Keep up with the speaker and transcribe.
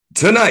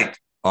Tonight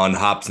on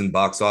Hops and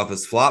Box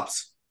Office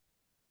Flops,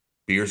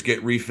 beers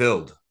get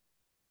refilled,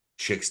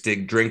 chicks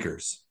dig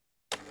drinkers,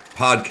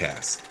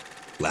 podcast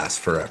lasts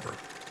forever.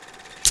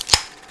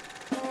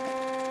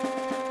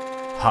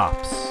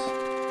 Hops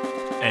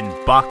and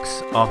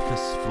Box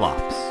Office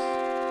Flops.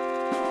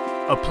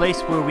 A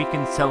place where we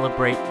can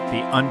celebrate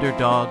the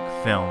underdog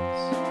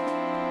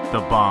films, the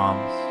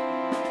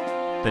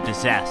bombs, the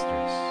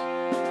disasters,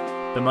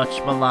 the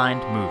much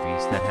maligned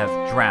movies that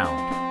have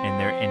drowned in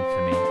their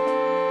infamy.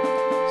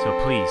 So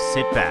please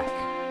sit back,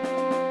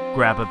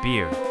 grab a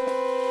beer,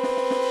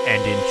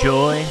 and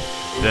enjoy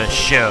the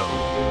show.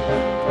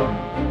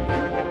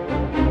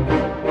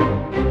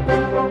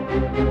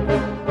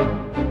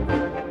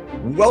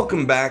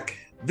 Welcome back.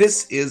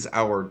 This is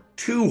our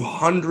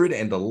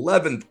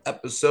 211th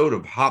episode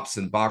of Hops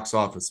and Box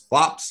Office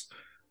Flops.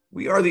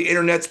 We are the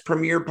internet's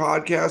premier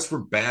podcast for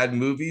bad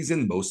movies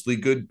and mostly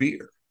good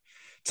beer.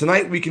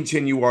 Tonight, we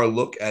continue our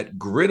look at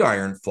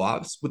gridiron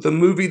flops with a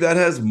movie that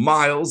has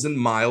miles and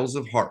miles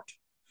of heart.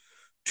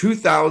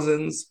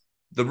 2000's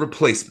The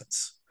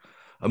Replacements,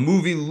 a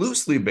movie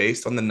loosely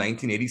based on the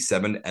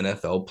 1987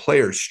 NFL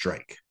players'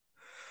 strike.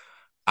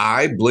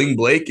 I, Bling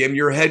Blake, am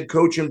your head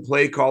coach and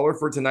play caller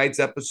for tonight's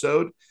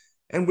episode,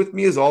 and with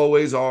me as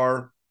always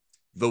are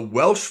the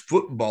Welsh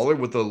footballer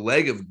with a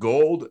leg of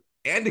gold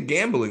and a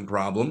gambling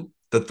problem,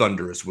 the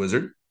Thunderous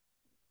Wizard.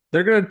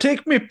 They're going to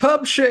take me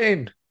pub,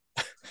 Shane.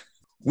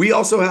 We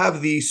also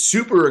have the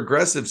super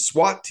aggressive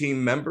SWAT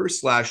team member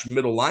 /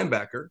 middle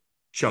linebacker,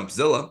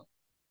 Chumpzilla.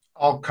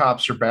 All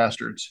cops are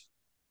bastards.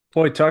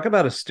 Boy, talk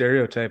about a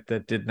stereotype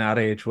that did not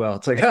age well.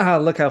 It's like,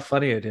 look how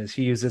funny it is.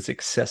 He uses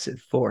excessive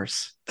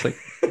force. It's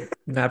like,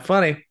 not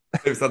funny.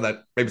 Maybe it's not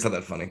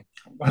that funny.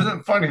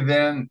 Wasn't funny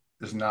then,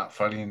 is not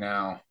funny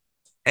now.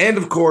 And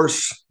of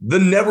course, the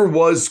never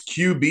was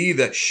QB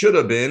that should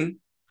have been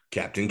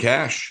Captain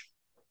Cash.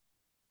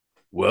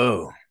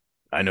 Whoa,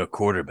 I know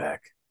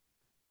quarterback.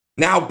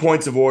 Now,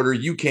 points of order,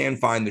 you can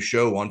find the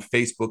show on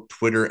Facebook,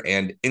 Twitter,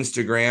 and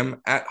Instagram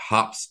at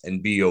Hops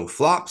and BO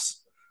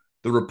Flops.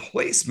 The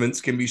Replacements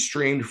can be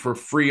streamed for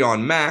free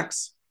on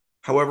Max.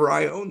 However,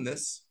 I own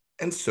this,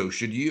 and so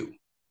should you.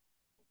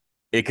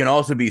 It can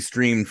also be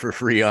streamed for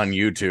free on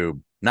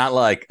YouTube. Not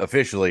like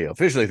officially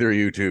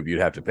through YouTube,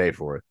 you'd have to pay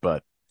for it,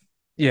 but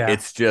yeah,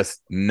 it's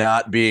just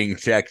not being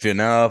checked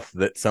enough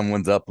that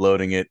someone's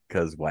uploading it,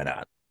 because why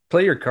not?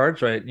 Play your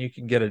cards right, and you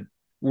can get a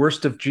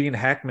Worst of Gene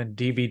Hackman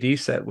DVD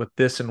set with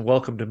this and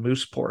Welcome to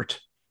Mooseport.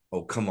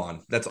 Oh, come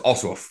on. That's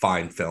also a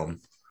fine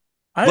film.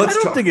 I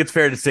don't think it's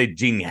fair to say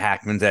Gene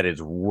Hackman's at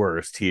his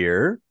worst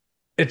here.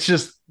 It's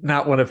just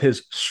not one of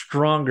his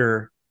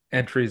stronger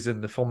entries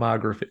in the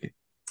filmography.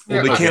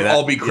 Well, they can't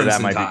all be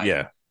Crimson Tide.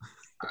 Yeah.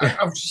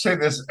 I would just say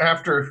this,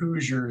 after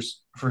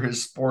Hoosiers for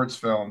his sports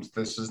films,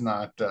 this is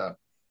not the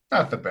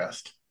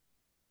best.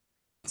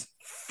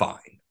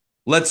 Fine.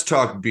 Let's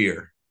talk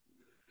beer.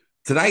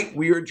 Tonight,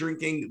 we are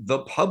drinking The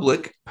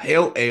Public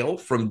Pale Ale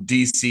from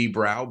DC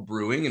Brow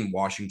Brewing in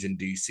Washington,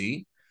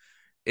 D.C.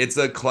 It's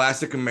a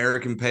classic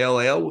American pale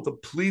ale with a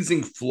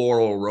pleasing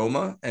floral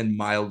aroma and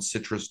mild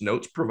citrus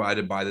notes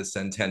provided by the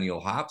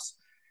Centennial hops,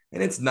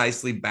 and it's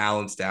nicely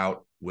balanced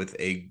out with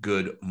a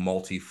good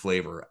malty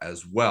flavor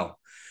as well.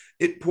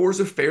 It pours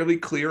a fairly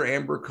clear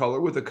amber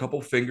color with a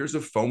couple fingers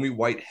of foamy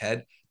white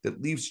head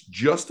that leaves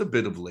just a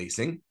bit of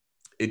lacing.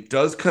 It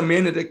does come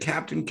in at a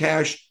Captain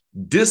Cash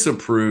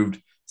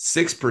disapproved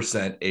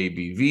 6%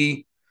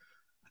 ABV,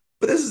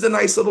 but this is a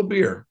nice little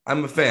beer.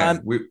 I'm a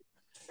fan.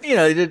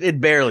 It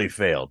barely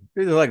failed.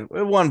 It's like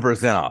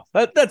 1% off.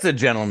 That's a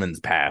gentleman's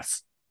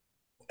pass.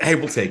 Hey,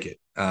 we'll take it.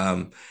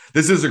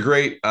 This is a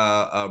great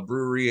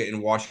brewery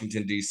in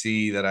Washington,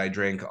 D.C. that I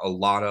drank a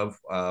lot of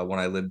when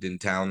I lived in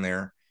town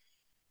there.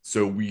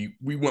 So we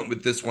went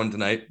with this one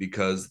tonight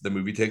because the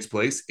movie takes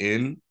place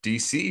in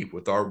D.C.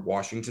 with our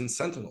Washington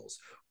Sentinels,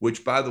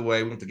 which, by the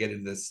way, we have to get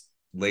into this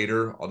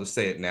later. I'll just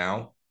say it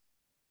now.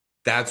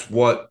 That's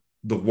what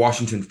the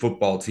Washington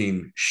football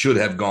team should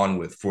have gone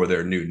with for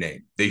their new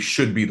name. They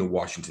should be the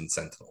Washington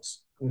Sentinels.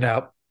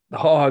 No, the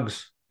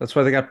Hogs. That's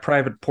why they got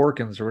Private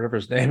Porkins or whatever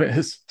his name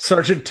is.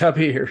 Sergeant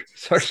Tubby or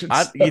Sergeant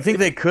Stubby. You think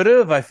they could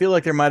have? I feel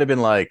like there might have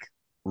been like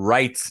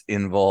rights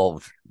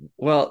involved.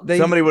 Well,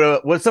 somebody would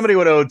have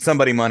owed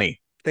somebody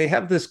money. They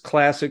have this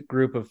classic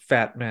group of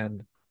fat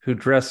men who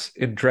dress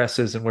in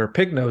dresses and wear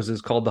pig noses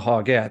called the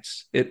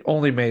Hogettes. It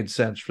only made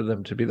sense for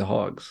them to be the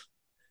Hogs.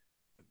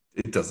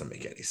 It doesn't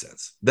make any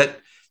sense. That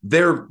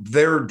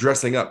their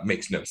dressing up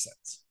makes no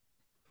sense.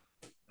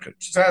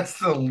 That's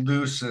the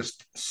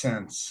loosest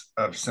sense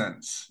of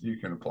sense you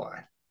can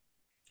apply.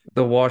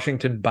 The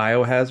Washington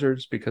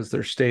Biohazards, because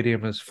their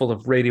stadium is full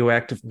of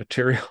radioactive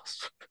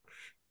materials.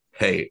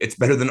 Hey, it's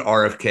better than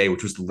RFK,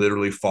 which was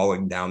literally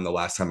falling down the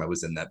last time I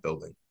was in that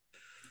building.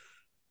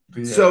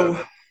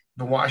 The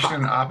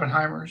Washington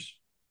Oppenheimers.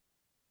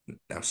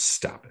 Now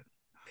stop it.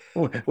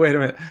 Wait a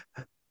minute.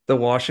 The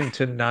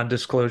Washington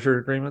non-disclosure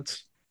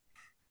agreements.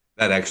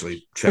 That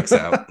actually checks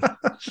out.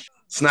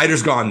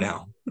 Snyder's gone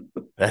now.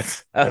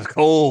 That's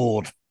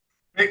cold.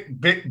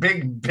 Big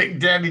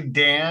Daddy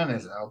Dan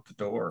is out the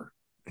door.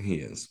 He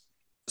is.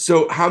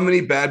 So, how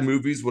many bad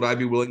movies would I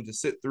be willing to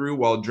sit through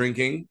while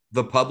drinking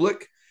The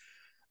Public?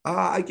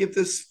 I give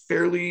this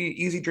fairly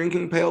easy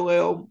drinking pale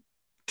ale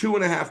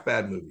 2.5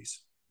 bad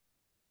movies.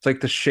 It's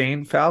like the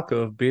Shane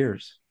Falco of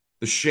beers.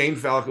 The Shane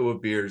Falco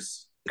of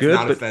beers. It's Good,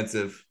 not but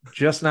offensive.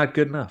 just not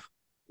good enough.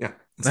 Yeah,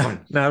 it's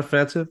fine. Not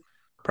offensive.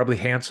 Probably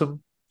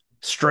handsome.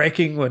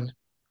 Striking when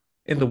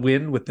in the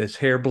wind with his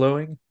hair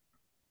blowing.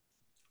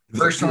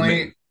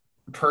 Personally,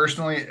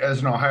 as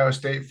an Ohio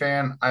State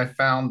fan, I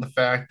found the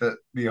fact that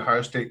the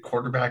Ohio State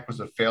quarterback was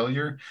a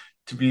failure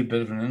to be a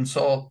bit of an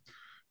insult.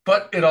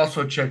 But it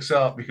also checks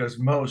out because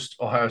most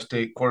Ohio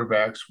State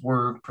quarterbacks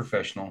were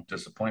professional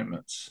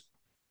disappointments.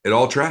 It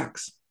all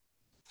tracks.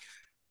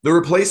 The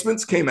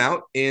Replacements came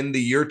out in the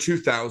year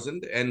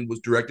 2000 and was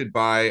directed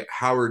by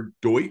Howard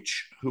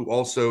Deutsch, who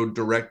also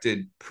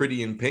directed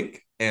Pretty in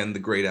Pink and The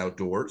Great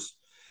Outdoors.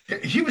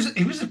 He was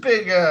a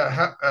big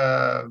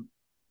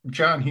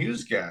John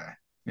Hughes guy.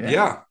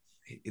 Yeah,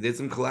 he did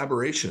some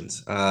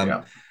collaborations.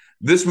 Yeah.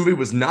 This movie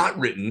was not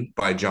written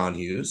by John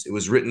Hughes. It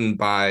was written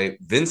by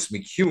Vince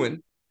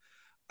McEwen,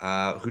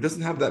 who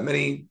doesn't have that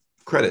many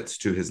credits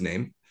to his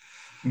name.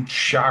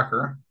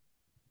 Shocker.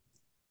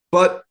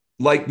 But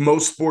like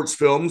most sports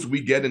films,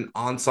 we get an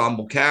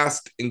ensemble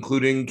cast,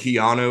 including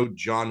Keanu,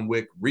 John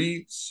Wick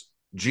Reeves,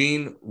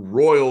 Gene,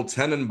 Royal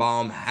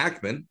Tenenbaum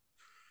Hackman,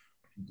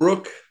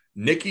 Brooke,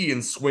 Nikki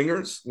and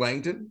Swingers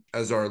Langton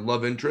as our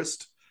love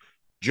interest,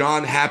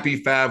 John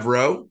Happy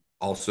Favreau,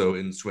 also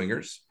in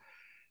Swingers,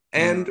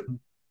 and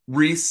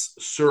Reese,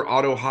 Sir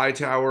Otto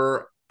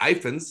Hightower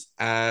Iphans,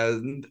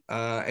 and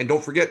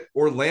don't forget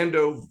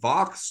Orlando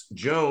Vox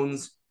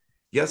Jones.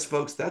 Yes,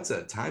 folks, that's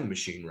a time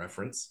machine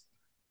reference.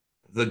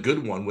 The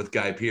good one with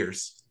Guy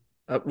Pearce.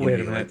 Wait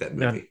a minute. Like that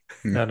movie.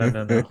 No.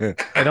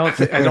 I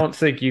don't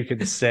think you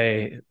can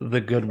say the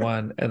good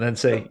one and then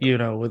say,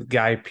 with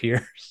Guy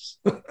Pearce.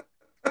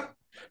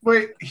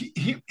 Wait,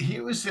 he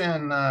was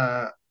in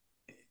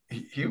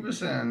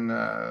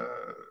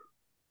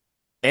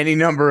any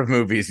number of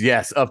movies,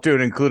 yes, up to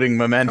and including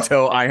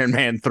Memento, Iron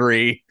Man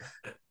 3.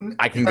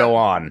 I can go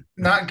on.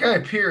 Not Guy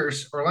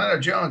Pearce, Orlando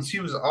Jones. He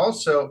was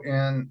also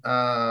in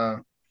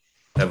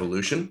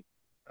Evolution.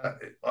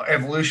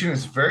 Evolution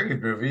is a very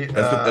good movie.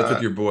 That's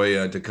with your boy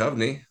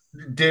Duchovny.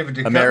 David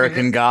Duchovny.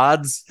 American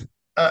Gods.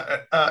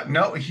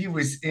 No, he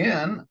was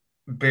in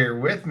Bear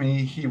With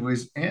Me. He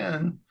was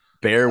in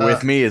Bear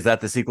With Me. Is that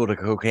the sequel to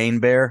Cocaine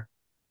Bear?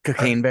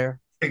 Cocaine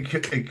Bear? It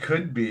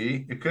could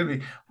be. It could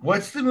be.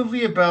 What's the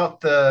movie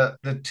about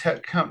the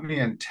tech company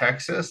in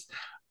Texas?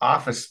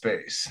 Office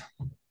Space.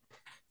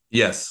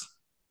 Yes.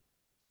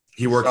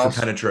 He works for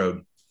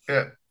Penetrode.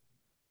 Yeah.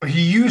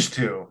 He used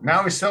to.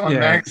 Now he's selling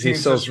magazines.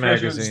 He sells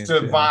magazines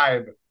to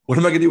Vibe. What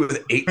am I going to do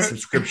with 8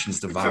 subscriptions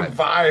to Vibe? To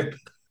Vibe.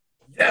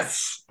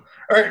 Yes.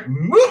 All right,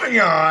 moving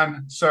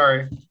on.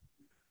 Sorry.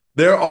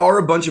 There are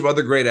a bunch of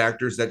other great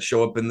actors that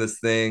show up in this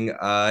thing.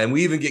 And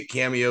we even get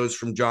cameos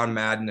from John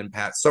Madden and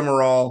Pat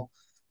Summerall.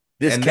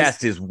 This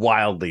cast is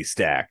wildly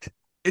stacked.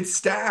 It's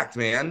stacked,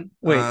 man.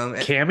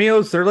 Wait,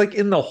 cameos? They're like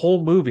in the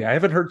whole movie. I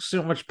haven't heard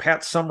so much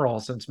Pat Summerall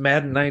since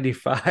Madden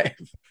 95.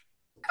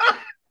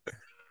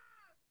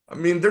 I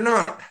mean, they're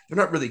not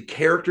really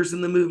characters in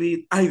the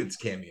movie. I think it's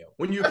cameo.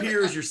 When you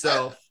appear as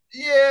yourself.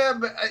 Yeah,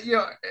 but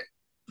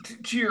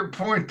to your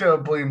point though,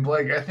 Blaine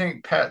Blake, I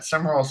think Pat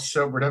Summerall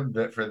sobered up a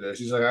bit for this.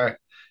 He's like,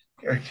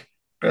 I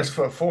best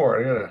foot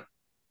forward.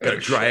 I gotta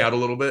dry out a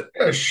little bit.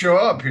 Gotta show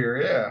up here,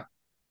 yeah.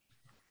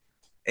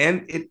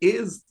 And it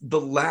is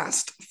the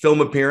last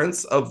film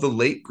appearance of the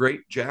late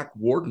great Jack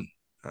Warden,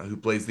 who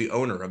plays the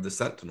owner of the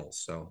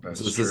Sentinels. So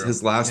this is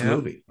his last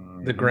movie.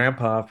 The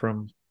grandpa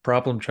from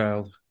Problem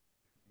Child.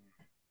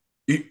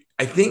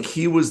 I think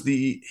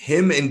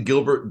him and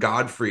Gilbert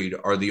Gottfried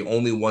are the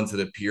only ones that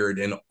appeared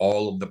in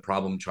all of the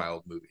Problem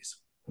Child movies.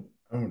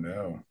 Oh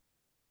no.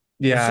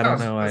 Yeah, I don't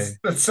know.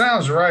 That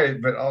sounds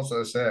right, but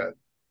also sad.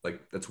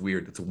 Like, that's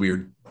weird. It's a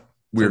weird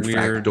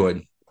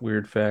factoid.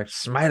 Weird fact.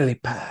 Smiley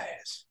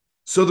pies.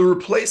 So The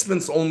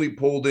Replacements only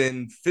pulled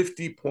in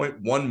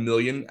 $50.1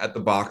 million at the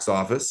box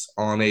office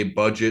on a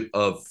budget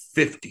of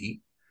 $50,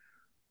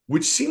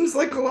 which seems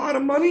like a lot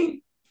of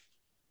money.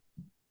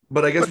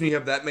 But I guess when you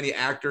have that many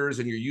actors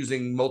and you're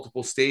using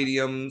multiple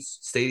stadia.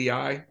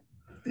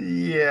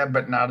 Yeah,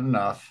 but not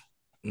enough.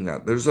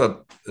 No,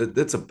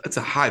 it's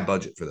a high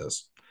budget for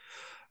this.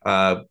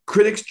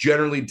 Critics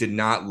generally did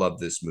not love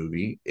this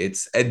movie.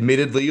 It's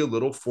admittedly a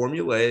little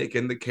formulaic,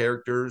 and the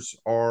characters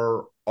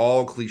are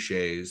all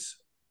cliches,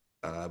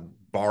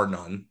 bar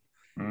none.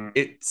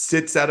 It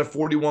sits at a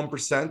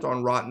 41%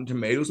 on Rotten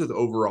Tomatoes with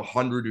over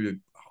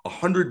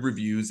 100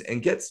 reviews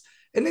and gets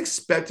an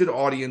expected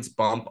audience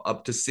bump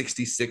up to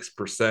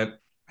 66%.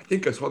 I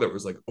think I saw there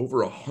was like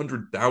over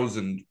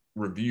 100,000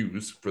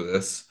 reviews for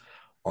this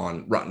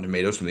on Rotten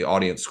Tomatoes from the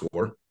audience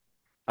score.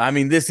 I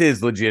mean, this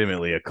is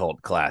legitimately a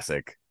cult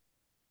classic.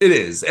 It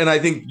is. And I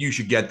think you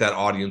should get that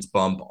audience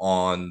bump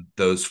on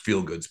those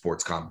feel-good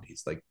sports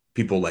comedies. Like,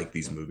 people like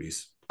these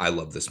movies. I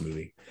love this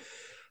movie.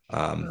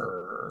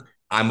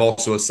 I'm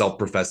also a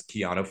self-professed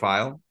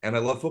Keanu-phile, and I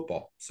love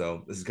football.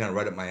 So this is kind of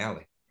right up my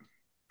alley.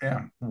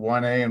 Yeah,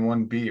 1A and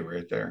 1B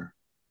right there.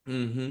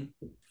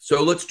 Mm-hmm.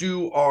 So let's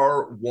do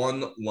our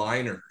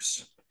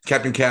one-liners.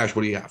 Captain Cash,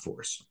 what do you have for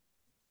us?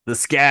 The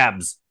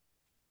scabs.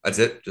 That's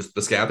it? Just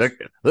the scabs?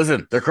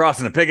 Listen, they're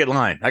crossing a picket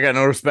line. I got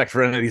no respect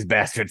for any of these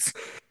bastards.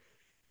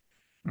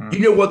 You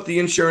know what the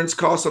insurance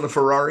costs on a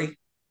Ferrari?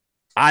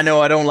 I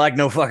know I don't like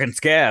no fucking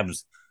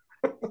scabs.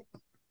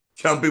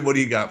 Jumpy, what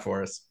do you got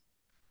for us?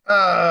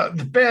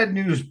 The Bad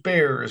News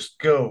Bears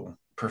go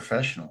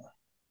professional.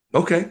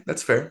 Okay,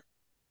 that's fair.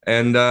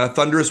 And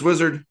Thunderous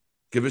Wizard,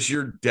 give us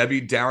your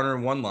Debbie Downer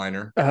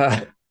one-liner.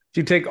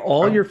 You take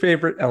all your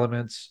favorite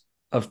elements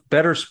of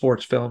better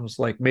sports films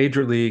like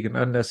Major League and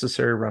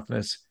Unnecessary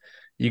Roughness,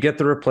 you get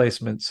The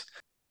Replacements.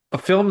 A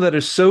film that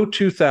is so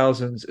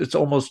 2000s, it's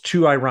almost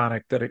too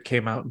ironic that it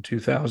came out in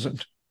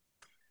 2000.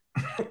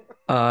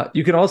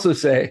 You can also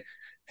say,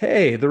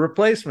 hey, The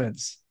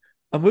Replacements,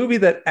 a movie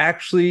that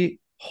actually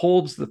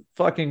holds the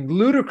fucking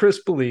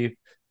ludicrous belief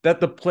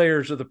that the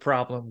players are the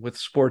problem with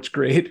sports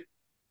grade.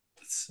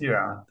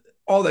 Yeah.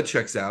 All that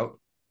checks out.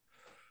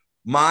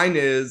 Mine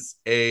is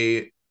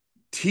a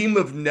team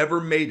of never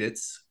made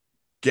it's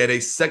get a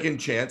second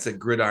chance at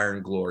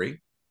gridiron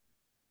glory.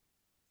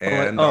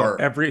 And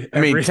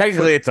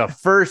technically it's a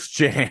first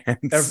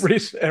chance.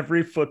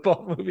 Every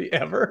football movie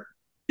ever.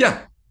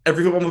 Yeah,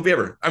 every football movie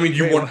ever. I mean,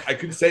 I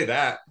could say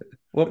that.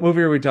 What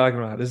movie are we talking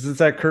about? Is this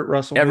that Kurt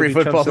Russell every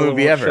movie? Football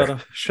movie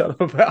ever. Shut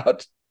up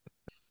about.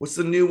 What's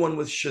the new one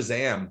with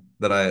Shazam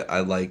that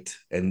I liked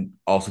and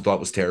also thought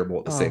was terrible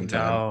at the same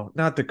time? No,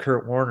 not the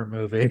Kurt Warner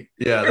movie.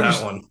 Yeah,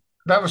 that one.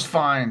 That was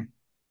fine.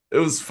 It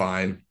was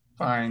fine.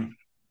 Fine.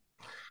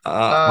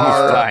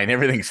 Fine.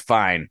 Everything's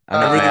fine. I'm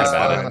not mad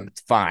about it.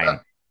 It's fine.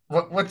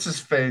 What's his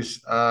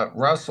face?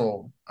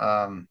 Russell.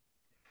 Oh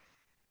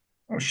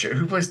shit!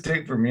 Who plays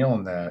Dick Vermeil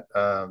in that?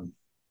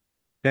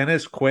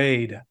 Dennis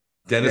Quaid.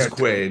 Dennis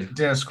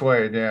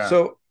Quaid. Yeah.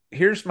 So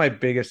here's my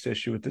biggest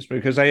issue with this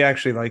movie, because I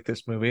actually like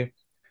this movie,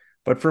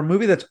 but for a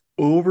movie that's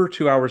over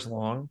 2 hours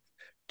long,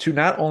 to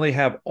not only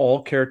have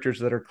all characters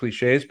that are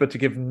cliches, but to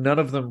give none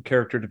of them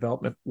character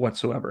development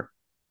whatsoever.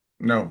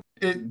 No,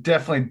 it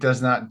definitely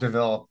does not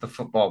develop the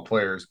football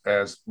players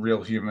as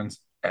real humans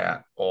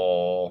at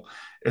all.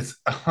 It's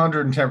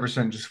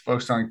 110% just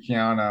focused on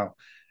Keanu,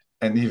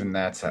 and even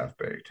that's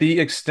half-baked. The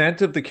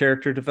extent of the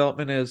character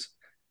development is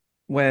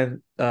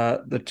when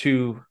the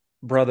two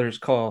brothers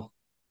call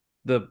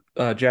the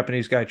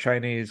Japanese guy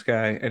Chinese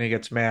guy, and he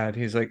gets mad.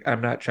 He's like,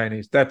 I'm not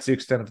Chinese. That's the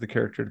extent of the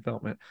character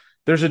development.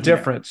 There's a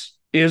difference.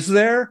 Yeah. Is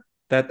there?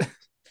 That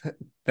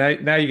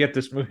now you get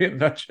this movie in a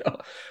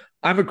nutshell.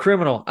 I'm a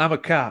criminal. I'm a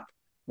cop.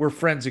 We're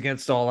friends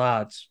against all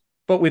odds.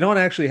 But we don't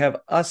actually have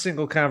a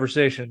single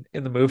conversation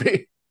in the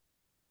movie.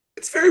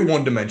 It's very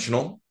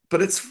one-dimensional,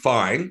 but it's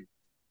fine.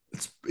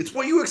 It's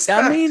what you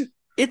expect. I mean,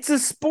 it's a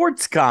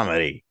sports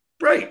comedy.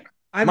 Right.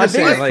 My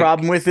biggest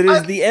problem with it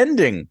is the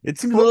ending. It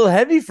seems a little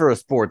heavy for a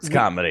sports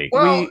comedy.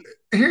 Well,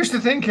 here's the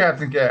thing,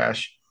 Captain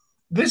Cash.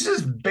 This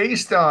is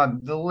based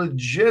on the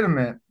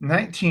legitimate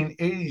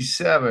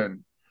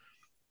 1987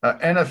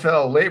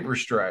 NFL labor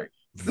strike.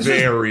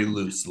 Very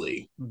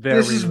loosely.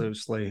 This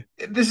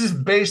is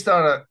based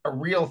on a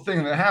real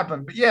thing that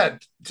happened. But yeah,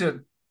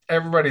 to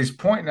everybody's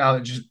point now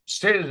that just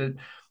stated it,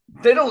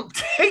 they don't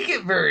take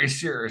it very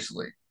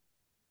seriously.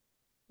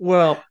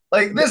 Well,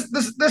 like this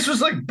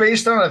was like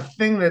based on a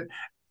thing that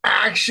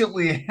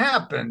actually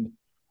happened,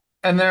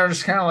 and they're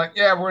just kind of like,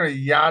 yeah, we're gonna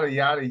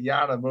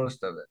yada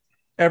most of it.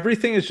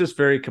 Everything is just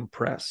very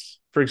compressed.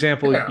 For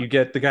example, you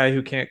get the guy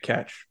who can't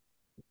catch.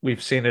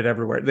 We've seen it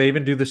everywhere. They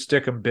even do the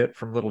stick 'em bit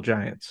from Little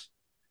Giants.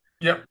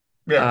 Yep.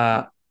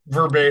 Yeah.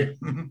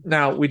 Verbatim.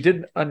 Now, we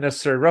did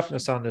Unnecessary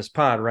Roughness on this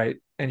pod, right?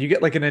 And you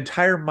get like an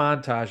entire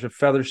montage of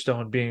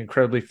Featherstone being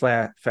incredibly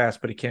fast,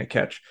 but he can't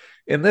catch.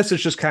 And this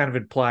is just kind of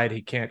implied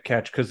he can't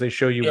catch because they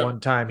show you one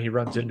time he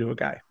runs into a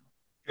guy.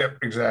 Yep,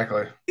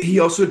 exactly. He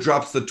also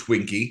drops the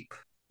Twinkie.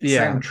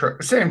 Yeah.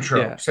 Same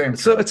trope. Yeah.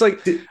 So it's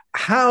like,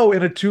 how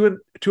in a 2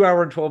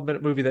 hour and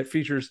 12-minute movie that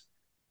features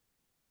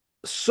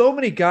so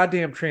many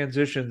goddamn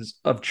transitions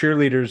of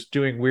cheerleaders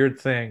doing weird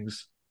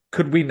things,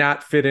 could we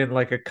not fit in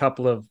like a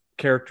couple of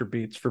character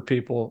beats for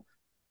people?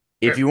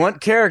 If you want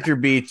character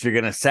beats, you're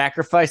going to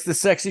sacrifice the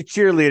sexy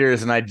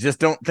cheerleaders, and I just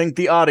don't think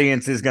the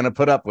audience is going to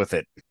put up with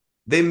it.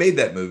 They made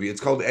that movie.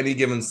 It's called Any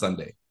Given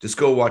Sunday. Just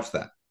go watch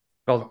that.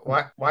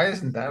 Why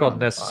isn't that called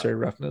Necessary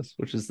Roughness,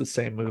 which is the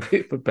same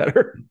movie but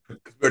better? We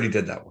already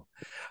did that one.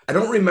 I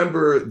don't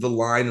remember the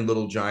line in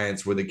Little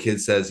Giants where the kid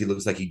says he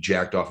looks like he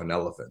jacked off an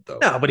elephant, though.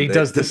 No, but he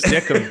does the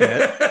stick 'em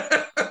bit.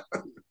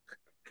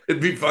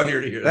 It'd be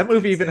funnier to hear that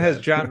movie even has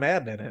John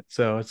Madden in it,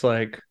 so it's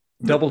like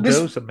double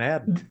dose of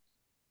Madden.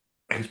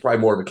 He's probably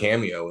more of a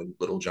cameo in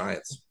Little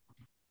Giants.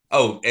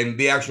 Oh, and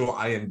the actual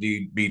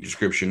IMDb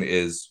description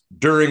is,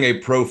 during a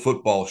pro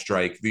football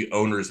strike, the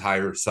owners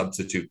hire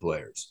substitute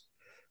players.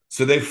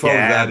 So they phoned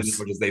that as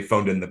much as they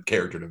phoned in the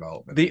character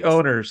development. The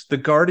owners, the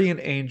guardian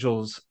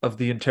angels of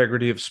the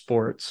integrity of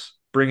sports,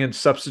 bring in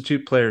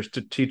substitute players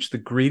to teach the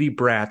greedy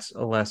brats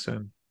a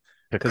lesson.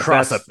 to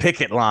cross a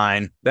picket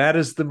line. That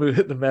is the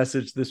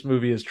message this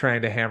movie is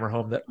trying to hammer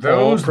home, that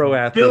Those all pro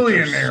athletes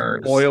billionaires,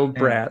 are spoiled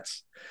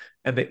brats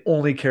and they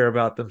only care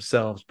about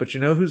themselves. But you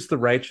know who's the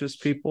righteous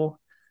people?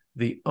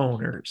 The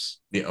owners.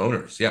 The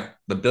owners, yeah.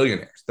 The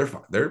billionaires. They're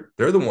fine. They're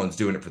the ones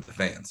doing it for the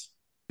fans.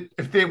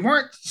 If they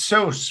weren't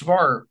so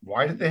smart,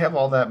 why did they have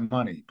all that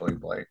money,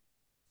 Blake?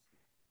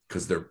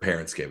 Because their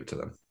parents gave it to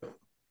them.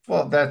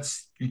 Well,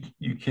 that's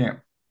you can't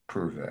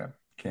prove that,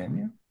 can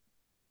you?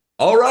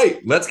 All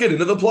right, let's get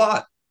into the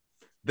plot.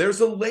 There's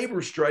a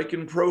labor strike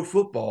in pro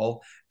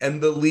football,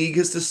 and the league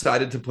has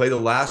decided to play the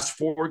last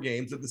 4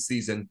 games of the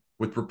season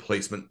with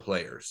replacement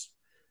players.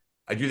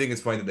 I do think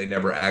it's funny that they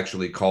never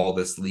actually call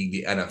this league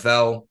the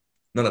NFL.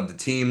 None of the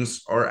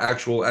teams are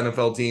actual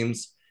NFL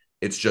teams.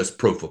 It's just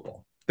pro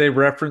football. They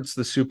reference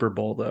the Super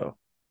Bowl, though,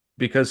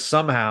 because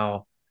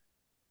somehow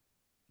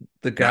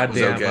the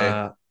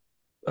goddamn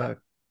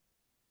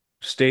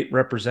state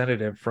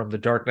representative from The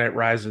Dark Knight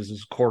Rises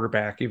is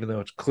quarterback, even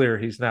though it's clear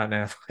he's not an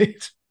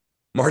athlete.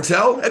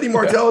 Eddie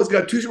Martell has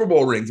got 2 Super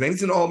Bowl rings, man.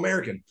 He's an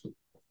All-American.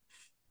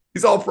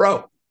 He's all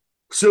pro.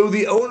 So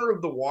the owner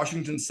of the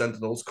Washington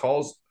Sentinels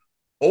calls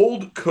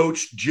old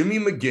coach Jimmy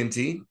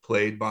McGinty,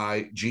 played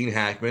by Gene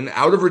Hackman,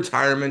 out of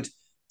retirement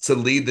to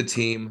lead the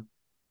team.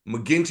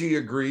 McGinty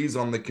agrees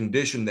on the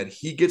condition that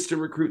he gets to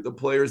recruit the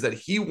players that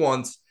he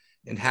wants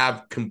and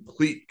have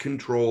complete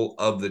control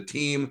of the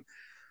team.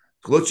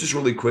 So let's just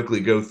really quickly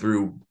go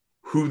through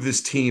who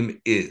this team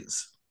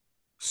is.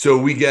 So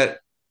we get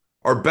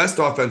our best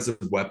offensive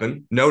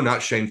weapon. No,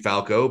 not Shane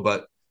Falco,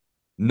 but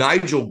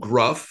Nigel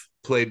Gruff,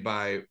 played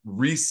by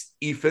Reese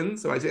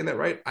Ifans. Am I saying that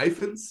right?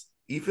 Ifans?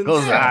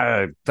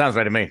 Sounds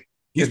right to me.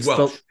 He's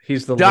Welsh.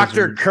 He's the Dr.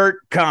 lizard.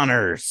 Kurt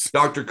Connors.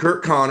 Dr.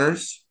 Kurt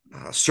Connors,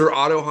 Sir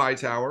Otto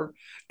Hightower,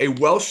 a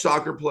Welsh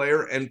soccer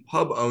player and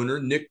pub owner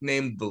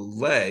nicknamed The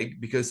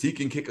Leg because he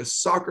can kick a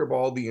soccer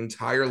ball the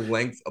entire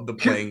length of the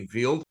playing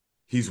field.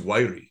 He's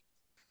wiry.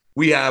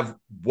 We have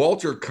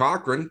Walter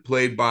Cochran,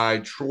 played by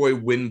Troy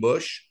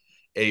Winbush,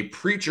 a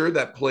preacher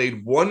that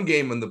played 1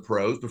 game in the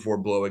pros before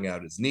blowing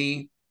out his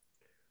knee.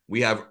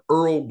 We have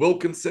Earl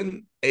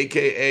Wilkinson,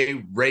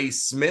 a.k.a. Ray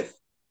Smith,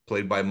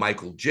 played by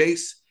Michael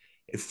Jace,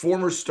 a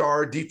former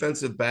star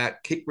defensive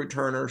back kick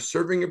returner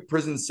serving a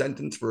prison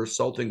sentence for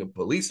assaulting a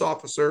police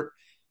officer,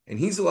 and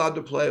he's allowed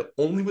to play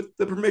only with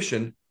the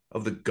permission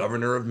of the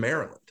governor of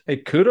Maryland. Hey,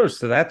 kudos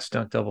to that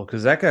stunt double,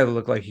 because that guy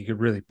looked like he could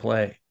really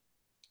play.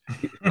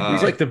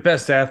 He's like the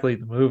best athlete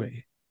in the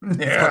movie.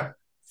 Yeah.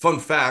 Fun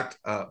fact,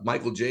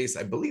 Michael Jace,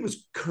 I believe,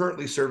 is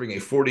currently serving a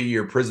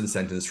 40-year prison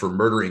sentence for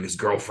murdering his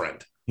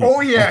girlfriend.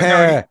 Oh, yeah.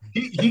 No,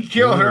 he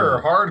killed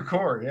her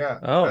hardcore. Yeah.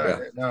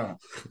 Oh, no.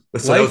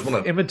 So that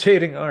was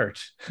imitating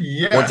art.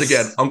 Yes. Once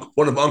again,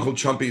 one of Uncle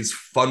Chumpy's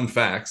fun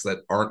facts that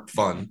aren't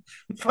fun.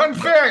 Fun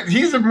fact,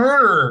 he's a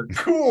murderer.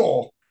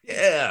 Cool.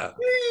 Yeah.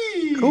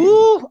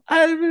 Cool.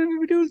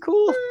 I'm doing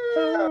cool.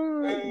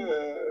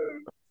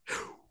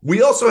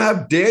 We also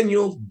have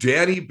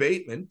Danny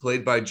Bateman,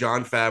 played by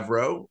Jon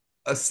Favreau,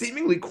 a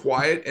seemingly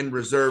quiet and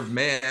reserved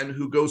man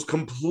who goes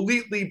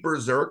completely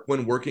berserk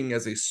when working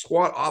as a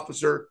SWAT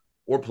officer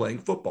or playing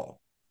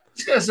football. I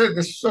was gonna say,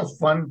 this is a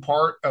fun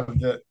part of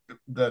the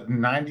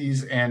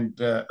 90s and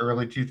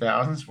early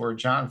 2000s where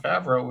Jon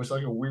Favreau was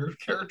like a weird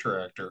character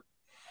actor.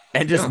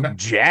 And just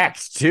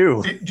jacked,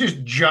 too.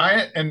 Just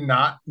giant and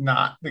not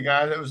the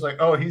guy that was like,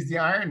 oh, he's the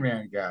Iron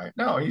Man guy.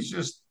 No, he's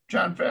just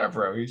Jon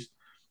Favreau. He's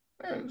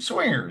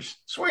Swingers.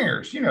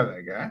 You know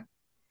that guy.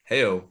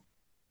 Heyo.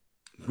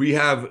 We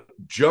have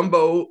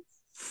Jumbo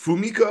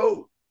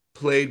Fumiko,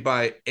 played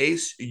by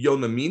Ace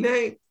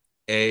Yonamine,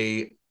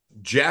 a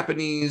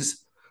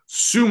Japanese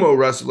sumo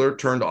wrestler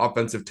turned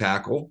offensive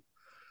tackle.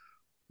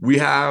 We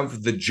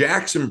have the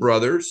Jackson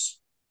brothers,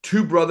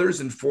 2 brothers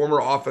and former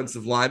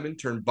offensive linemen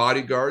turned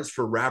bodyguards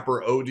for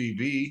rapper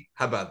ODB.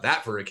 How about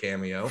that for a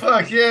cameo?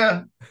 Fuck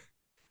yeah.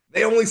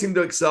 They only seem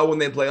to excel when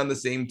they play on the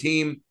same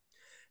team.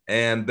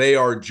 And they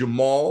are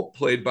Jamal,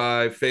 played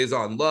by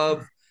Faison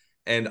Love,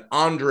 and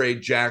Andre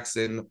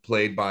Jackson,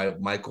 played by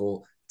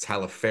Michael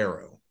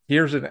Taliaferro.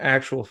 Here's an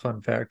actual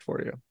fun fact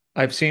for you.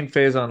 I've seen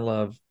Faison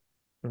Love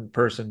in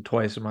person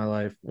twice in my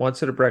life.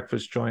 Once at a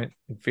breakfast joint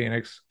in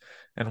Phoenix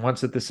and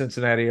once at the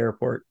Cincinnati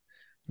airport.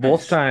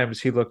 Both times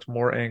he looked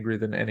more angry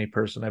than any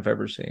person I've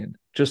ever seen.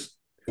 Just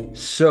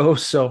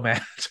so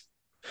mad.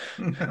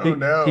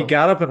 He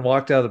got up and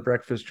walked out of the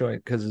breakfast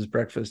joint because his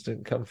breakfast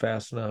didn't come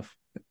fast enough.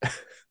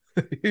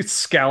 He's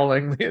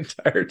scowling the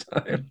entire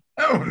time.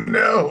 Oh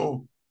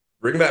no.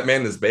 Bring that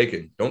man this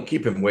bacon. Don't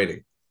keep him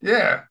waiting.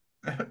 Yeah.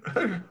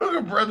 Hook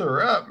a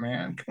brother up,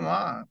 man. Come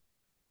on.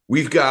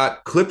 We've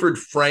got Clifford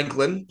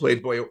Franklin,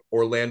 played by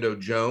Orlando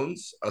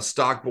Jones, a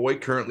stock boy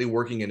currently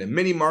working in a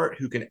mini mart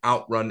who can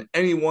outrun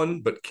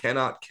anyone but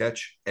cannot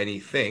catch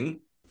anything.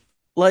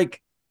 Like,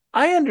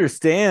 I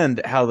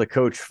understand how the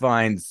coach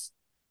finds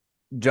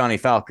Johnny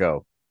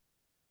Falco.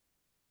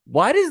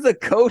 Why does the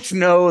coach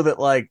know that,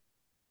 like,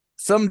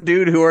 some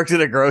dude who works at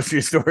a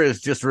grocery store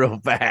is just real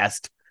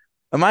fast?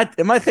 Am I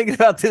thinking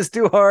about this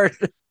too hard?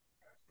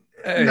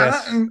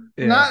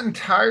 Not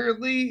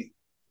entirely.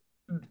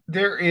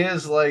 there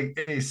is like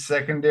a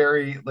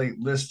secondary like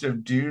list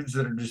of dudes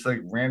that are just like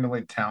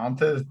randomly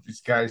talented.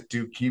 These guys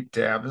do keep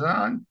tabs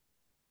on.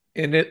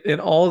 In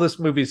all this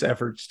movie's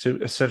efforts to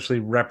essentially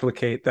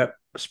replicate that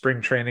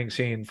spring training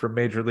scene from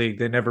Major League,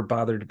 they never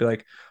bothered to be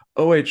like,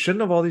 oh wait,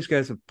 shouldn't have all these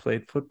guys have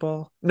played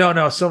football?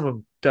 No, some of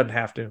them doesn't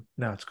have to.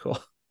 No, it's cool.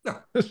 No.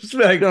 It's just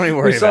like, Don't even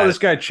we worry saw about this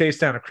it. guy chase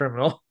down a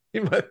criminal. He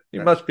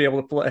must be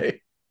able to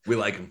play We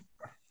like him.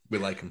 We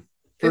like him.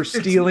 for It's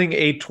stealing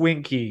a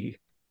Twinkie.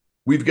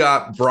 We've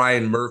got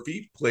Brian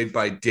Murphy, played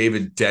by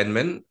David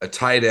Denman, a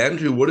tight end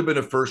who would have been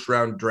a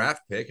first-round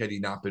draft pick had he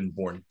not been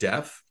born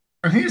deaf.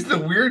 and he's the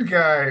weird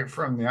guy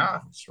from The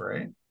Office,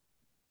 right?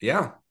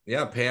 Yeah,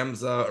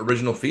 Pam's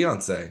original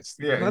fiance.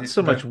 Yeah, Not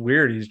so much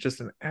weird. He's just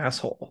an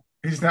asshole.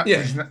 He's not.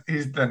 Yeah.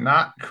 He's the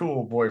not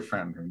cool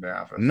boyfriend from The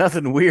Office.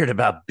 Nothing weird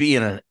about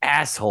being an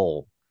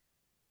asshole.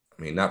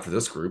 I mean, not for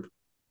this group.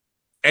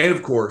 And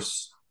of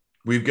course,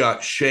 we've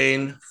got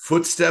Shane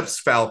Footsteps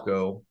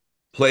Falco,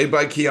 played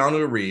by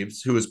Keanu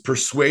Reeves, who is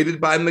persuaded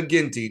by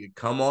McGinty to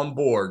come on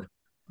board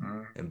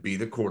Mm. and be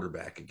the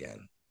quarterback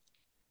again.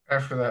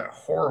 After that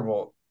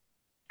horrible,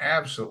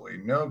 absolutely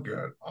no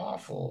good,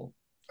 awful,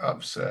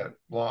 upset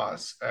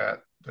loss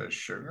at the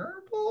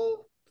Sugar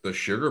Bowl, The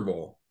Sugar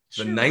Bowl, the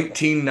Sugar Bowl.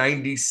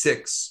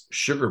 1996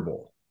 Sugar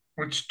Bowl.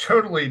 Which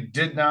totally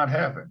did not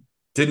happen.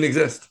 Didn't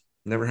exist.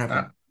 Never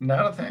happened.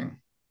 Not a thing.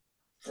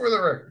 For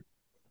the record.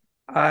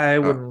 I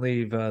wouldn't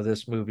leave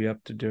this movie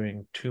up to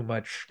doing too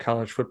much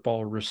college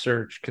football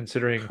research,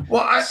 considering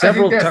Well, I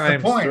several think that's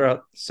times the point.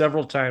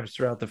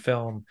 throughout the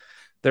film,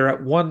 they're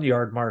at 1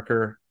 yard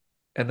marker,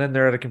 and then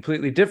they're at a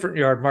completely different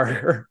yard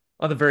marker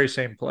on the very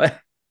same play.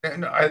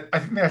 And I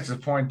think that's the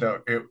point, though.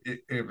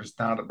 It was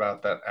not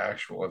about that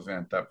actual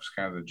event. That was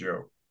kind of the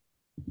joke.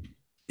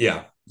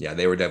 Yeah,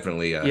 they were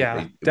definitely.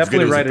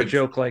 Definitely write a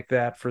joke like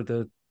that for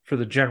the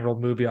general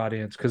movie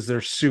audience, because they're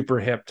super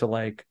hip to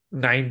like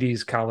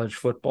 90s college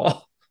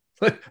football.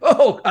 Like,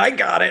 oh, I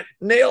got it,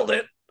 nailed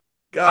it.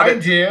 I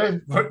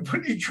did. What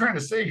are you trying to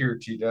say here,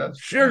 T-Dubs?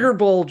 Sugar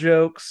Bowl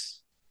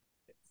jokes.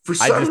 For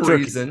I just some took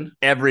reason,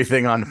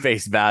 everything on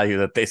face value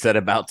that they said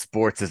about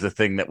sports as a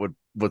thing that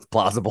was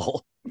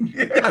plausible.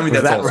 Yeah. I mean,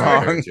 Was that's that also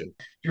wrong? fair, too.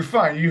 You're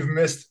fine. You've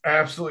missed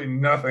absolutely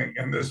nothing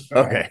in this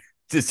film. Okay,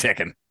 just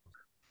checking.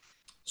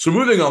 So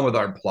moving on with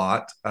our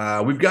plot,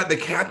 we've got the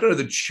captain of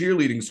the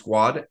cheerleading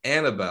squad,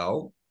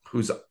 Annabelle,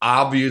 who's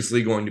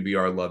obviously going to be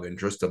our love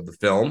interest of the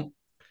film.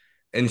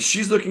 And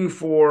she's looking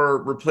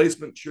for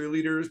replacement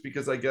cheerleaders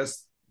because I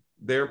guess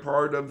they're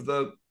part of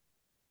the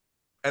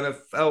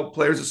NFL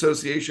Players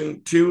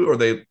Association too, or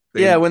they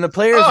Yeah, when the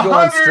players go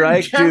on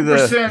strike, do the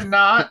 110%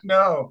 not.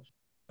 No.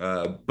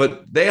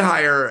 but they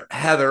hire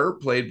Heather,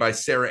 played by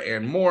Sarah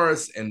Ann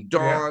Morris, and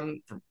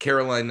Dawn from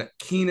Caroline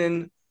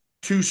Keenan,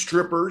 two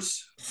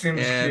strippers. Seems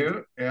And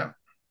cute. Yeah.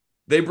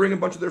 they bring a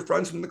bunch of their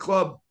friends from the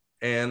club,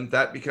 and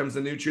that becomes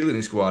the new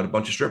cheerleading squad, a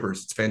bunch of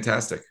strippers. It's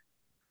fantastic.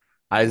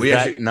 is We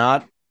that actually-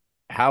 not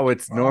how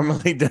it's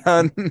normally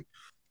done?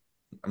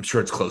 I'm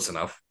sure it's close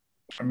enough.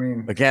 I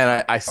mean,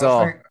 Again, I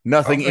saw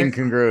nothing I'll think-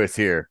 incongruous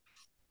here.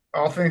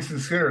 all things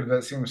considered,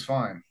 that seems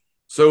fine.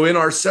 So in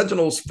our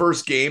Sentinels'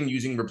 first game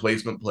using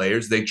replacement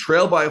players, they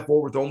trail by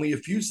 4 with only a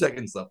few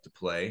seconds left to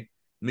play.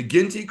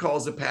 McGinty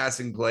calls a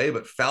passing play,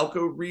 but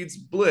Falco reads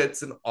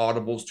blitz and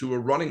audibles to a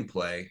running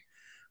play,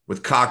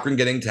 with Cochran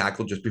getting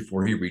tackled just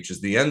before he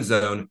reaches the end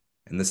zone,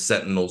 and the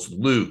Sentinels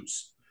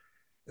lose.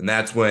 And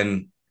that's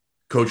when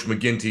Coach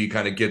McGinty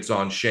kind of gets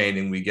on Shane,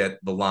 and we get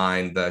the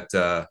line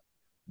that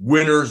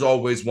winners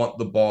always want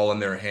the ball in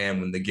their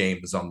hand when the game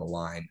is on the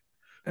line.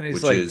 And he's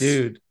Which like, is-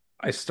 dude,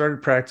 I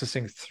started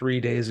practicing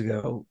 3 days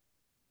ago.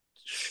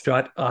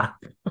 Shut up.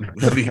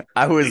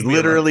 I was Leave me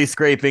literally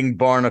scraping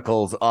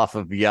barnacles off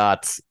of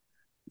yachts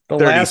The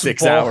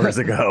 36 hours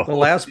The ago.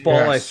 last ball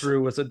I Yes.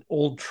 threw was an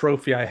old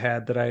trophy I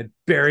had that I had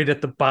buried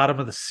at the bottom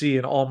of the sea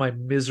in all my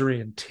misery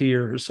and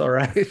tears. All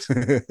right.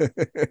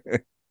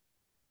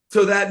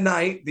 So that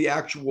night, the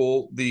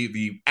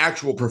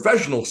actual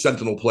professional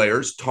Sentinel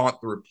players taunt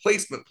the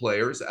replacement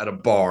players at a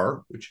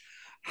bar, which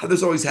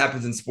this always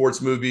happens in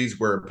sports movies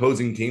where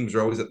opposing teams are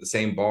always at the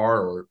same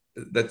bar, or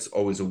that's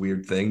always a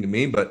weird thing to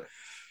me. But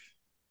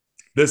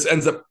this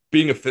ends up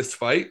being a fist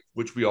fight,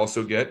 which we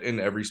also get in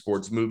every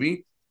sports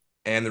movie.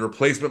 And the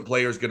replacement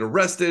players get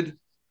arrested,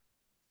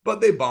 but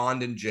they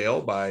bond in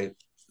jail by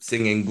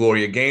singing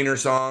Gloria Gaynor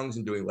songs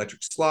and doing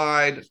Electric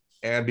Slide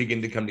and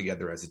begin to come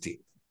together as a team.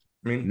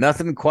 I mean,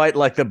 Nothing quite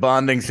like the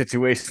bonding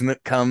situation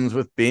that comes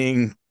with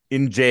being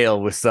in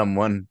jail with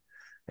someone.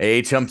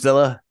 Hey,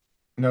 Chumpzilla.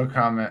 No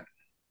comment.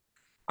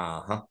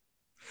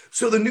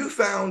 So the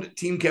newfound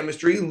team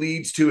chemistry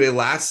leads to a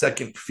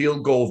last-second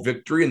field goal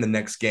victory in the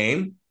next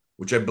game,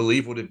 which I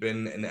believe would have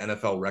been an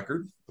NFL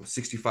record, a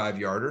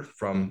 65-yarder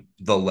from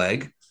the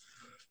leg,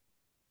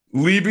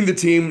 leaving the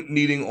team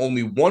needing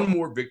only one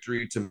more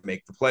victory to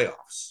make the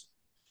playoffs.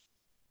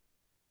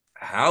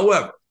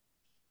 However,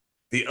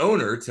 the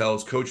owner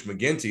tells Coach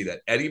McGinty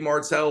that Eddie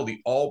Martell, the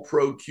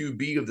all-pro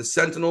QB of the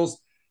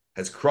Sentinels,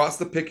 has crossed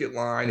the picket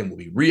line and will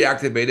be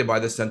reactivated by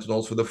the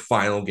Sentinels for the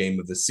final game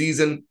of the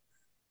season.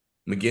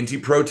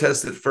 McGinty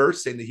protests at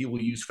first, saying that he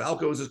will use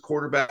Falco as his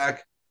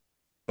quarterback,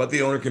 but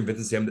the owner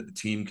convinces him that the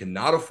team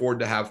cannot afford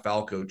to have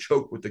Falco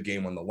choke with the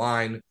game on the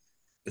line,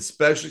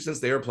 especially since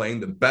they are playing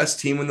the best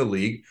team in the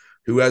league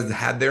who has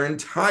had their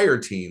entire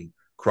team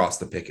cross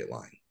the picket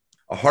line.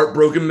 A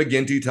heartbroken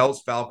McGinty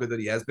tells Falco that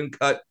he has been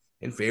cut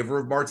in favor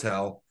of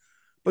Martell,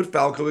 but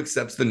Falco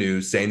accepts the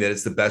news, saying that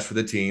it's the best for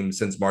the team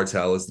since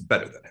Martell is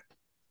better than him.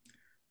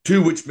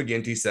 To which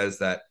McGinty says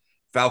that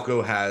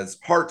Falco has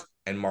heart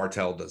and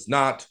Martell does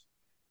not.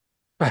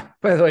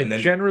 By the way,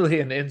 generally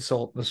an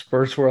insult in the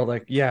sports world,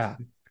 like, yeah,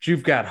 but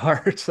you've got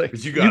heart. It's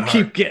like you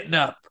keep getting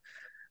up,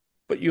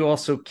 but you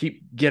also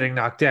keep getting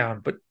knocked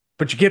down, but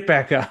you get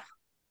back up.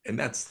 And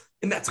that's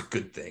a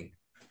good thing.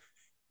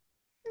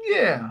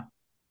 Yeah.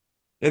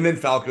 And then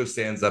Falco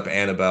stands up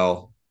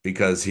Annabelle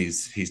because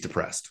he's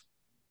depressed.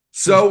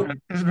 So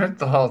his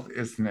mental health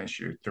is an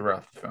issue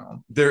throughout the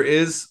film.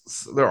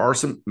 There are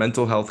some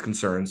mental health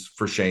concerns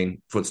for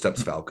Shane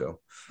Footsteps Falco.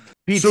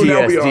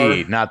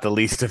 PTSD, not the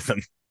least of them.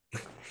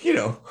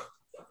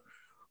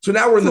 So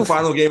now we're in the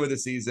final game of the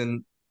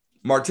season.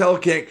 Martell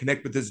can't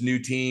connect with his new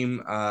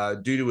team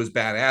due to his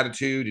bad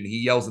attitude, and he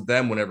yells at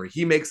them whenever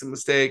he makes a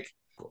mistake.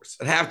 Of course,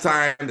 at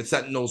halftime, the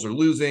Sentinels are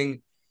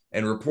losing,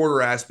 and a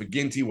reporter asks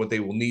McGinty what they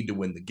will need to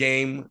win the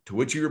game, to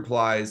which he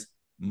replies,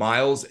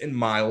 miles and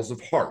miles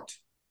of heart,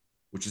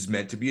 which is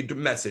meant to be a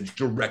message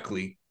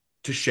directly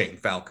to Shane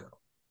Falco.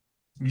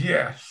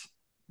 Yes.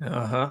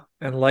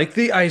 And like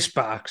the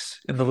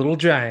icebox in The Little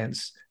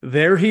Giants,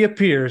 there he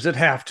appears at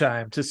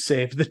halftime to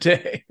save the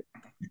day.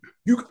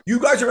 You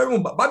guys remember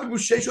when Bobby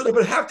Boucher showed up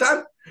at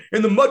halftime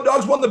and the Mud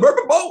Dogs won the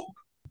Bourbon Bowl?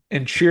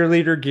 In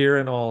cheerleader gear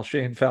and all,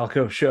 Shane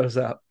Falco shows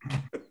up.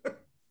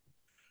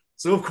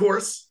 So, of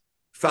course,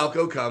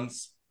 Falco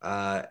comes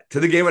to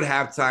the game at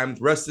halftime.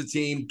 The rest of the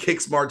team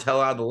kicks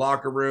Martell out of the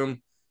locker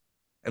room,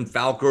 and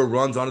Falco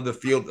runs onto the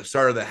field at the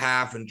start of the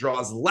half and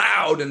draws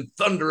loud and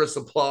thunderous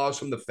applause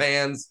from the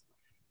fans.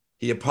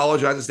 He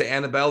apologizes to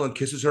Annabelle and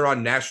kisses her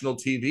on national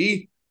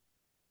TV.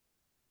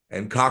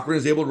 And Cochran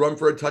is able to run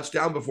for a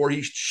touchdown before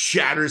he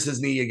shatters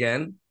his knee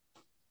again.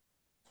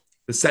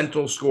 The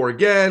Sentinels score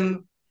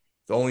again.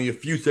 With only a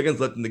few seconds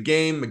left in the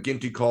game,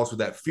 McGinty calls for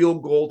that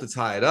field goal to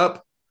tie it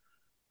up.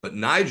 But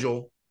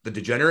Nigel, the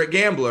degenerate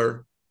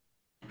gambler,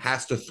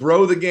 has to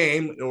throw the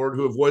game in order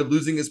to avoid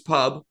losing his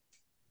pub.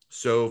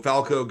 So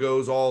Falco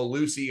goes all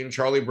Lucy and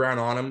Charlie Brown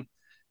on him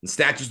and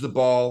snatches the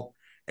ball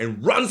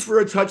and runs for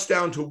a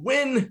touchdown to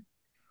win,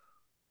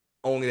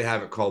 only to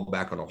have it called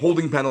back on a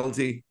holding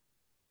penalty.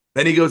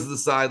 Then he goes to the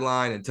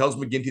sideline and tells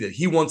McGinty that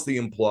he wants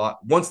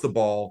the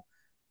ball,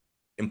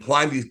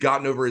 implying that he's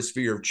gotten over his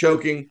fear of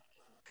choking.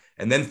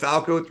 And then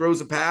Falco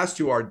throws a pass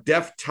to our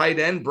deaf tight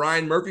end,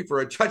 Brian Murphy,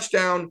 for a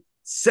touchdown.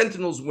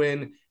 Sentinels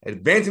win,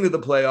 advancing to the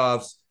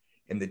playoffs,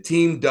 and the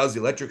team does the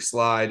electric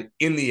slide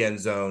in the end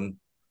zone.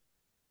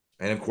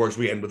 And, of course,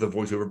 we end with a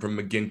voiceover from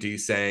McGinty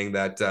saying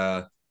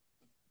that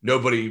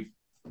nobody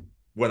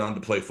went on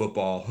to play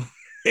football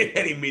in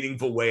any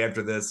meaningful way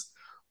after this.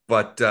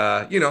 But,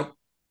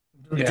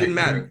 it didn't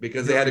matter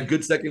because they had a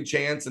good second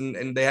chance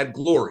and they had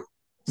glory.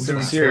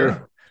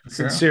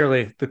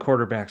 Sincerely, the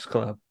quarterbacks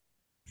club.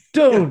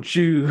 Don't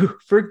you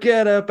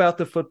forget about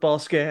the football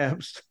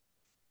scabs.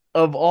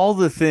 Of all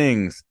the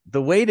things,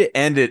 the way to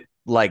end it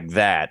like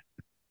that,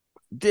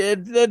 I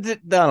don't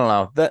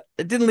know, that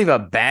it didn't leave a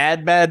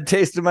bad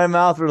taste in my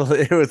mouth.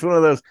 It was one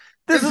of those,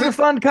 this is a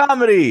fun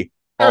comedy.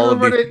 All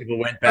of these people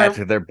went back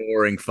to their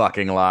boring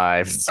fucking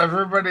lives.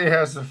 Everybody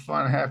has a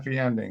fun, happy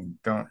ending.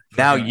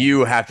 Now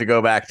you have to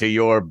go back to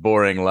your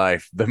boring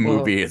life. The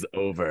movie is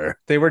over.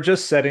 They were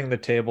just setting the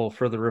table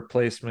for the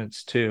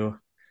replacements too,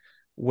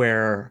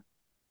 where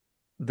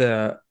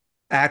the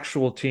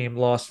actual team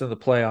lost in the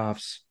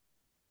playoffs,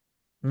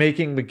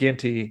 making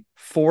McGinty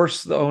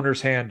force the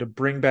owner's hand to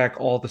bring back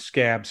all the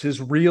scabs, his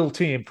real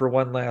team, for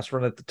one last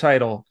run at the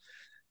title,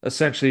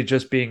 essentially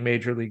just being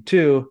Major League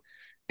Two.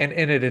 And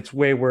in it, it's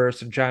way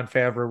worse. And Jon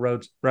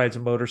Favreau rides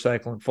a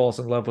motorcycle and falls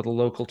in love with a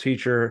local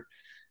teacher.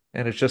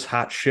 And it's just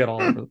hot shit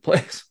all over the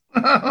place.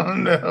 Oh,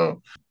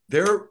 no.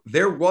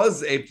 There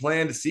was a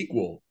planned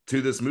sequel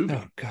to this movie.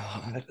 Oh,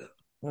 God.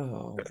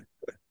 Oh.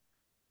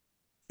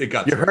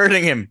 You're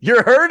hurting him.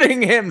 You're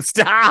hurting him.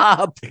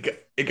 Stop.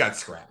 It got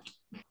scrapped.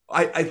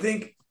 I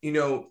think,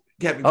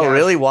 Captain Oh, Cash,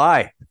 really?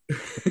 Why?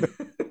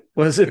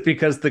 Was it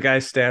because the guy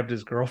stabbed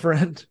his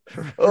girlfriend?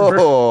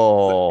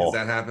 Oh. Does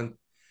that happen?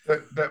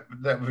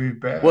 That would be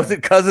bad. Was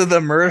it because of the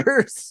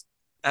murders?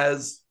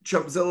 As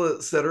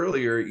Chumpzilla said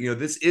earlier,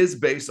 this is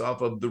based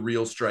off of the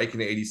real strike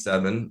in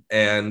 '87.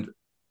 And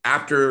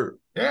after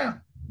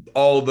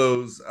all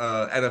those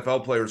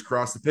NFL players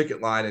crossed the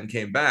picket line and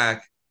came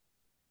back,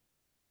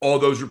 all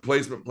those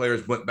replacement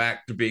players went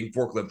back to being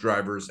forklift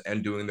drivers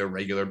and doing their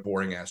regular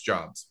boring ass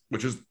jobs,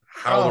 which is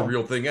how the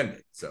real thing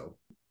ended. So,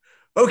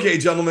 okay,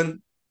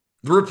 gentlemen,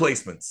 the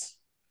replacements.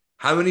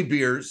 How many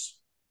beers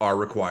are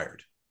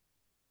required?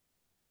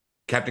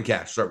 Captain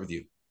Cash, start with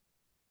you.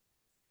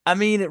 I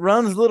mean, it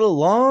runs a little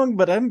long,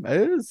 but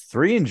it's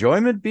 3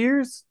 enjoyment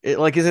beers.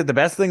 Is it the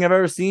best thing I've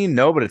ever seen?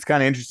 No, but it's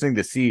kind of interesting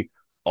to see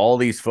all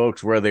these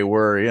folks where they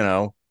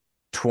were,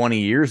 20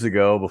 years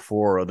ago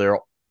before they're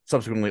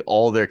subsequently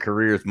all their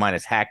careers,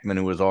 minus Hackman,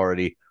 who was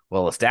already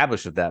well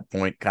established at that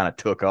point, kind of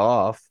took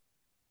off.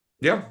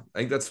 Yeah, I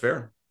think that's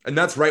fair. And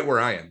that's right where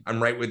I am.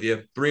 I'm right with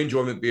you. 3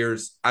 enjoyment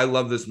beers. I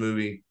love this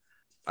movie.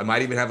 I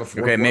might even have a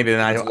fourth. Okay, maybe then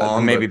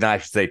I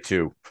should say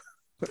 2.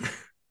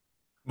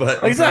 But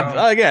it's not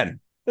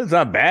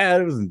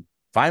bad. It was a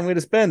fine way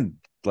to spend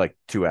like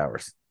 2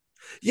 hours.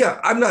 Yeah,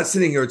 I'm not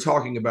sitting here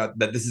talking about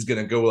that this is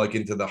going to go like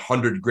into the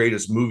 100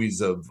 greatest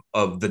movies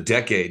of the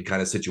decade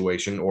kind of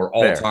situation or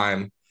all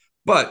time.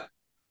 But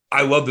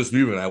I love this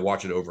movie and I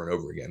watch it over and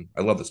over again.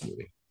 I love this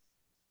movie.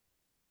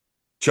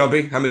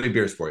 Chumpy, how many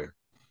beers for you?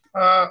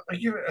 I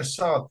give it a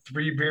solid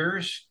 3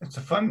 beers. It's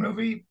a fun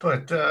movie,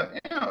 but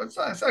it's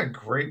not a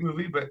great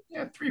movie, but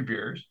yeah, 3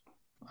 beers.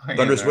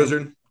 Thunderous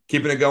Wizard,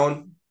 keeping it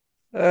going.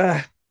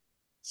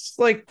 It's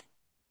like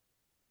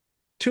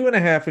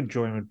 2.5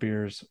 enjoyment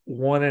beers,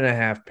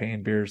 1.5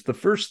 pain beers. The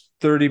first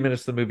 30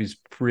 minutes of the movie is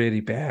pretty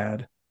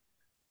bad.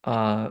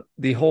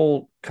 The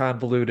whole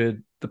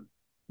convoluted,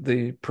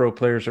 the pro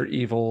players are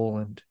evil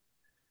and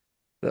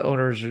the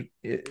owners are,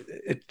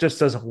 it just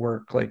doesn't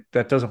work. Like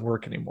that doesn't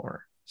work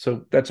anymore.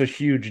 So that's a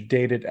huge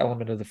dated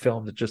element of the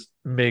film that just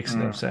makes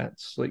no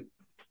sense. Like,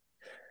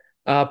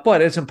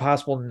 but it's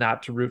impossible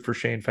not to root for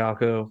Shane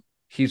Falco.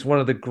 He's one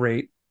of the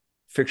great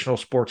fictional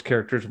sports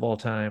characters of all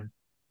time.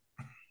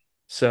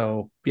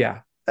 So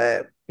yeah,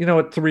 you know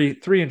what? Three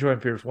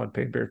enjoyment beers, 1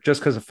 pain beer,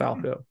 just because of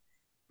Falco.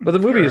 But the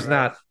movie is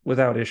not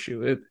without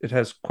issue. It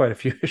has quite a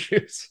few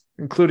issues,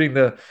 including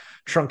the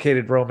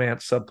truncated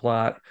romance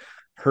subplot,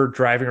 her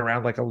driving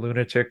around like a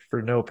lunatic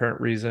for no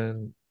apparent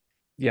reason.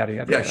 Yada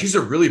yada. Yeah, she's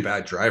a really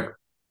bad driver,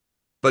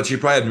 but she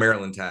probably had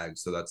Maryland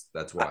tags, so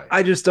that's why.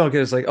 I just don't get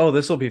it. It's like, oh,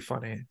 this will be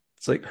funny.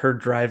 It's like her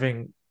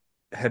driving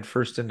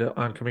headfirst into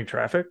oncoming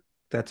traffic.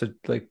 That's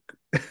I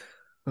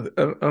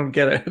don't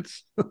get it.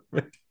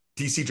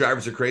 DC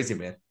drivers are crazy,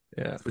 man.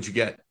 Yeah, that's what you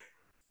get.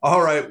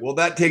 All right, well,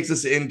 that takes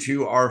us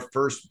into our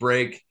first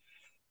break.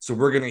 So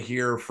we're going to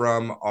hear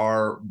from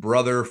our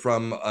brother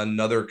from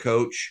another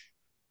coach,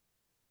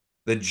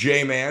 the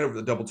J-Man of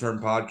the Double Turn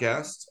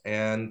podcast,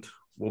 and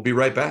we'll be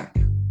right back.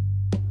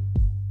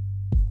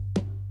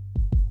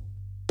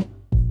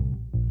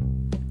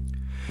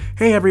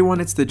 Hey everyone,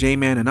 it's the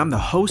J-Man and I'm the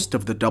host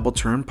of the Double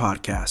Turn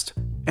podcast.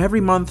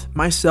 Every month,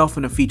 myself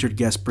and a featured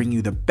guest bring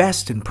you the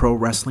best in pro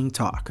wrestling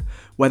talk.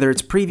 Whether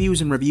it's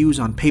previews and reviews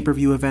on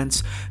pay-per-view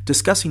events,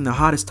 discussing the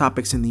hottest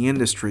topics in the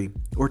industry,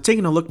 or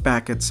taking a look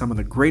back at some of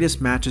the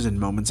greatest matches and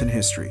moments in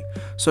history.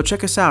 So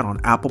check us out on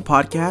Apple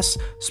Podcasts,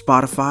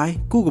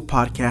 Spotify, Google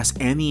Podcasts,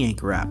 and the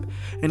Anchor app.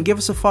 And give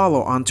us a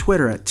follow on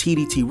Twitter at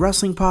TDT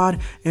Wrestling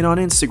Pod and on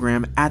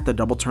Instagram at the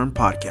Double Turn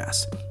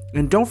Podcast.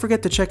 And don't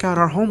forget to check out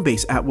our home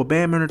base at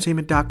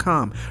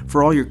wabamentertainment.com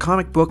for all your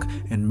comic book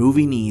and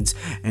movie needs,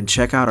 and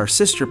check out our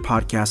sister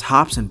podcast,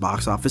 Hops and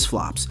Box Office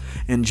Flops.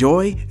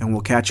 Enjoy, and we'll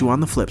catch you on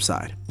the flip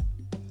side.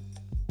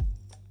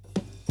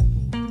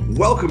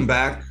 Welcome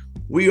back.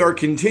 We are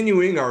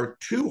continuing our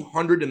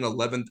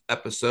 211th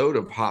episode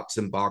of Hops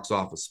and Box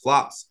Office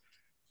Flops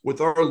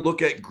with our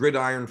look at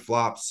Gridiron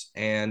Flops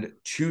and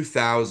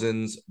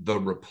 2000's The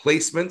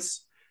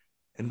Replacements,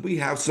 and we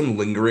have some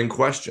lingering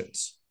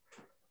questions.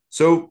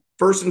 So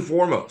first and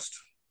foremost,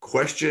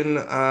 question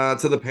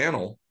to the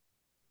panel.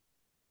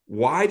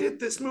 Why did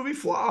this movie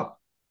flop?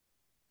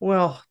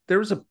 Well, there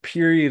was a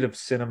period of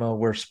cinema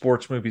where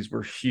sports movies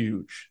were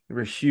huge. They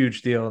were a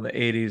huge deal in the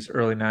 80s,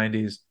 early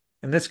 90s.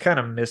 And this kind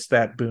of missed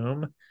that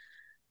boom.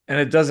 And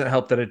it doesn't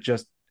help that it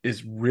just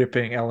is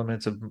ripping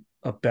elements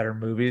of better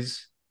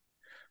movies.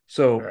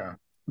 So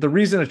the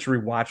reason it's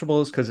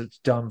rewatchable is because it's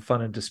dumb,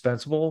 fun, and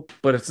dispensable.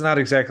 But it's not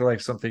exactly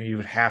like something you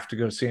would have to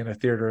go see in a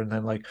theater and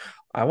then like,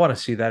 I want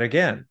to see that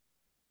again.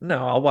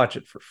 No, I'll watch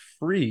it for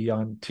free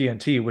on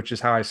TNT, which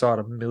is how I saw it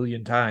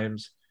 1,000,000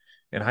 times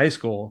in high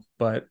school.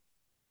 But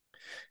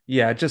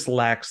yeah, it just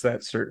lacks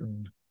that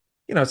certain,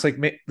 it's like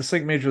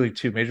Major League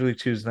 2. Major League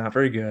 2 is not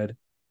very good.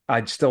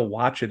 I'd still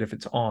watch it if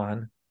it's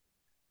on,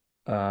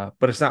 but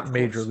it's not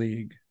Major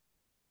League.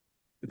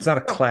 It's not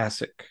a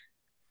classic. I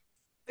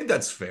think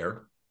that's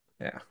fair.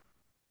 Yeah.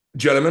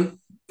 Gentlemen,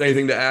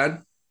 anything to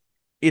add?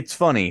 It's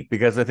funny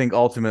because I think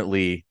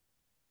ultimately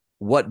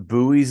what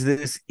buoys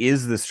this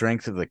is the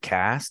strength of the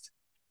cast,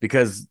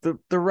 because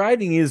the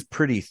writing is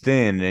pretty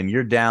thin and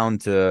you're down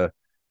to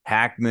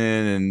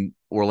Hackman and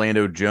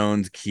Orlando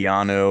Jones,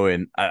 Keanu,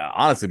 and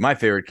honestly, my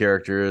favorite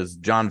character is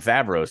Jon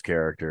Favreau's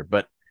character,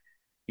 but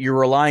you're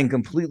relying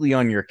completely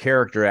on your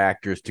character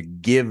actors to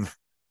give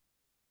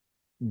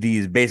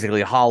these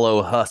basically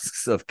hollow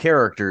husks of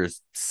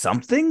characters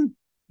something,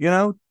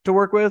 to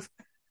work with.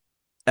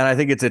 And I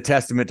think it's a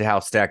testament to how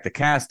stacked the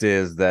cast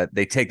is that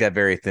they take that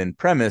very thin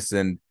premise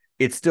and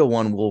it's still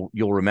one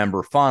you'll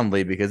remember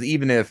fondly, because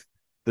even if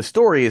the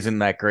story isn't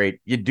that great,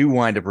 you do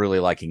wind up really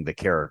liking the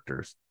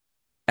characters.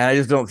 And I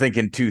just don't think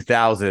in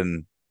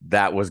 2000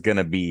 that was going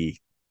to be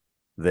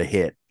the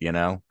hit,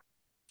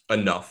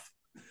 Enough.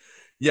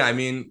 Yeah, I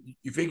mean,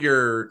 you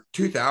figure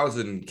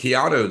 2000,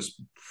 Keanu's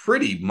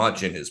pretty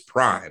much in his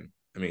prime.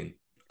 I mean,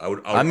 I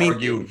would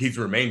argue he's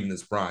remained in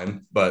his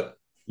prime, but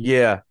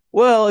yeah.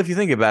 Well, if you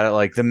think about it,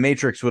 like The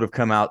Matrix would have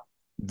come out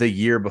the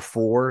year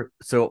before,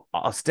 so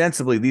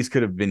ostensibly these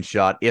could have been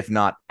shot, if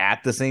not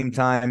at the same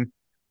time,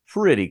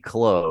 pretty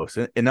close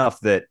enough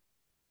that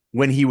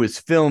when he was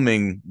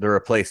filming The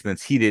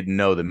Replacements, he didn't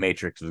know The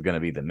Matrix was going to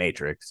be The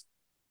Matrix.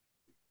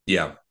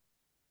 yeah.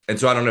 And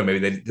so I don't know. Maybe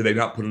did they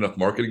not put enough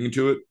marketing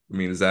into it? I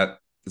mean, is that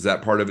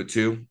part of it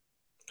too?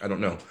 I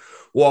don't know.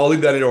 Well, I'll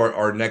leave that into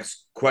our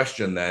next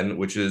question then,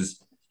 which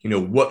is,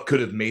 what could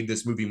have made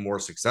this movie more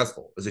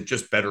successful? Is it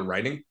just better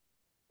writing?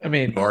 I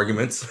mean, No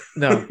arguments.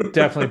 No,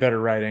 definitely better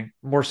writing,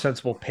 more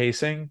sensible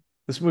pacing.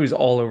 This movie's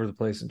all over the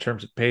place in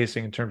terms of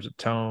pacing, in terms of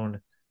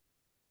tone.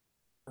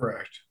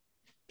 Correct.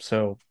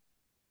 So,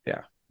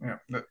 yeah,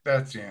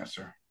 that's the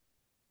answer.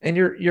 And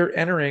you're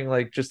entering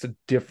like just a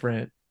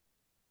different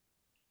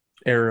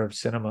era of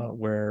cinema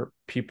where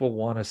people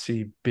want to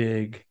see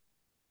big,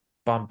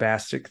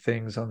 bombastic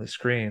things on the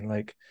screen.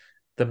 Like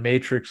The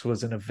Matrix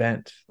was an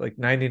event. Like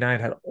 1999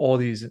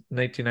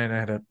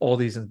 had all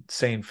these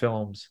insane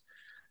films.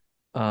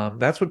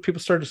 That's what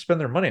people started to spend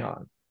their money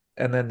on.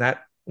 And then that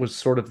was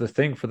sort of the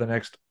thing for the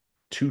next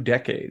 2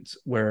 decades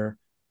where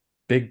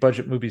big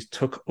budget movies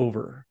took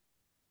over.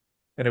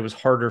 And it was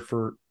harder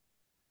for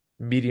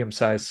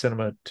medium-sized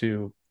cinema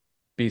to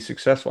be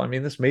successful. I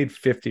mean, this made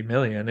 50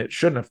 million. It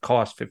shouldn't have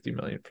cost 50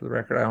 million, for the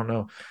record. I don't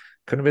know.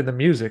 Couldn't have been the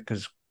music,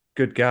 because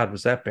good God,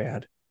 was that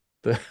bad?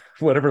 The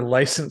whatever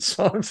licensed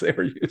songs they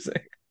were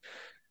using.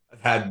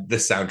 I've had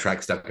this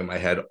soundtrack stuck in my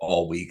head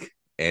all week,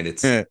 and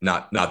it's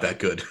not that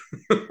good.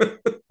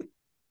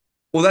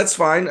 Well, that's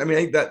fine. I mean,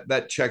 I think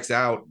that checks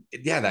out.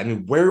 Yeah, I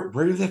mean, where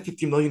did that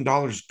 $50 million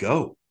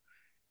go?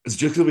 Is it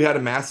just because we had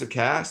a massive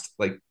cast?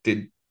 Like,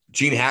 did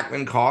Gene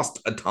Hackman cost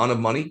a ton of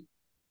money?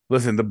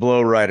 Listen, The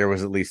Blow Rider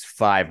was at least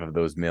 5 of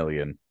those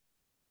million.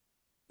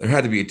 There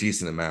had to be a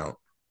decent amount.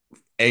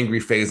 Angry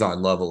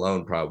Faison Love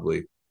alone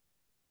probably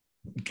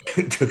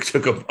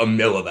took a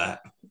mill of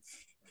that.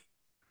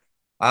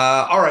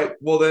 All right.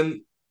 Well,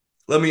 then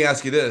let me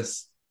ask you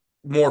this.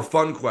 More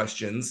fun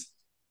questions.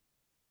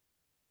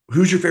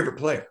 Who's your favorite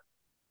player?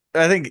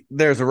 I think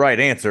there's a right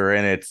answer,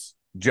 and it's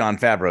Jon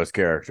Favreau's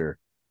character.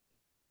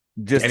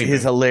 Just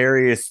his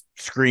hilarious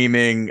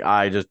screaming.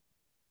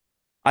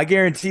 I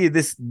guarantee you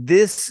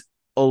this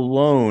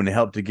alone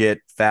helped to get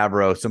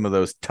Favreau some of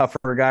those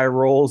tougher guy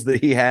roles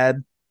that he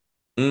had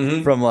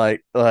from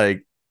like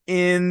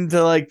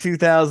into like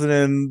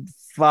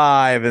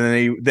 2005,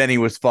 and then he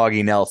was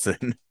Foggy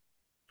Nelson.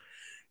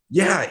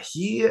 Yeah,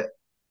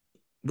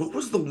 what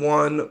was the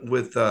one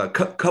with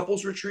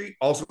Couples Retreat,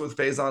 also with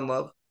Faison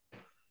Love?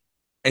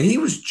 And he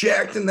was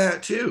jacked in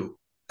that too.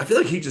 I feel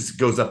like he just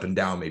goes up and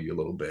down maybe a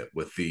little bit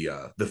with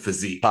the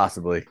physique.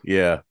 Possibly,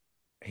 yeah.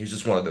 He's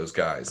just one of those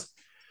guys.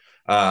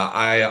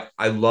 I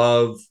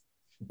love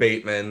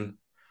Bateman.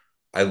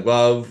 I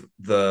love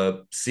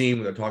the scene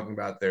when they're talking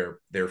about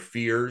their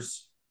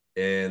fears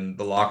in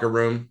the locker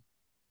room.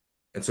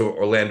 And so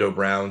Orlando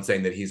Brown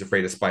saying that he's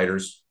afraid of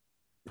spiders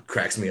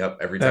cracks me up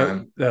every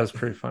time. That was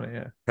pretty funny,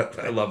 yeah.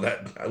 I love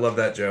that. I love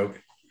that joke.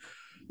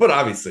 But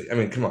obviously, I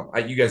mean, come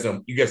on. You guys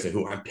know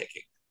who I'm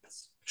picking.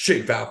 It's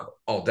Shane Falco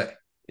all day.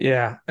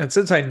 Yeah. And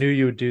since I knew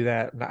you would do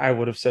that, I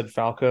would have said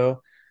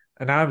Falco.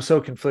 And now I'm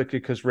so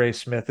conflicted because Ray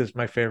Smith is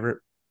my favorite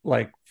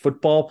like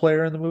football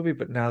player in the movie,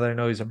 but now that I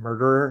know he's a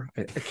murderer,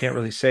 I can't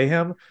really say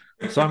him.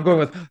 So I'm going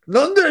with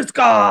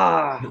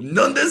Nundeska.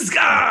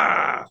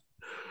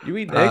 You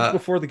eat eggs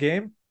before the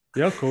game?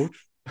 Yeah, coach.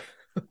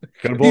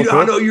 I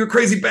know you're a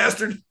crazy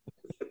bastard.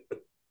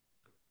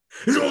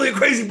 He's only a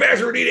crazy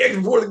bastard would eat eggs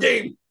before the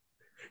game.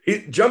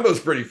 Jumbo's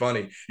pretty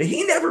funny. And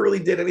he never really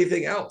did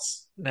anything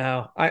else.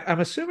 No,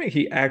 I'm assuming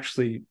he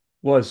actually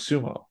was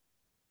sumo.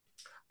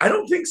 I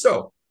don't think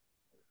so.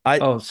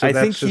 I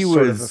think he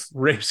was a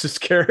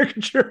racist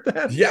caricature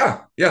then.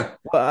 Yeah. Well,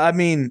 I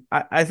mean,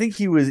 I think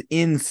he was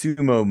in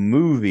sumo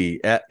movie.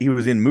 He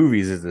was in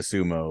movies as a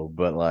sumo,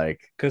 but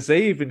like because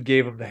they even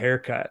gave him the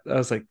haircut. I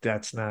was like,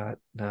 that's not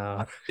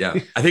no. Yeah,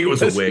 I think it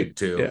was a wig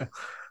too.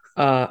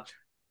 Yeah.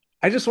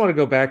 I just want to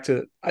go back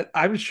to.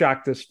 I'm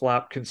shocked this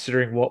flop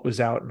considering what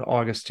was out in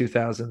August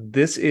 2000.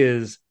 This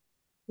is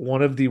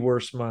one of the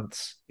worst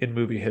months in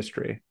movie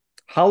history.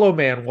 Hollow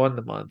Man won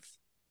the month.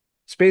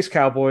 Space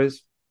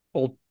Cowboys.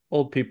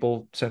 Old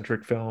people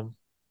centric film.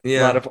 Yeah.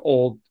 A lot of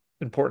old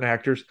important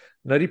actors.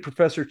 Nutty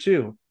Professor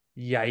 2.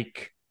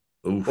 Yike.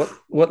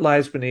 Oof. What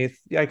Lies Beneath?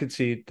 Yeah, I could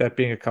see that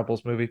being a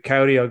couple's movie.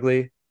 Coyote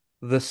Ugly.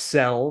 The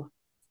Cell.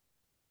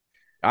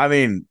 I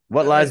mean,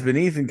 What Lies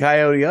Beneath and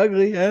Coyote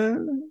Ugly.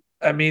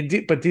 I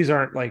mean, but these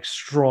aren't like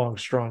strong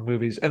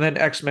movies. And then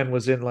X-Men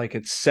was in like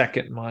its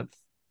second month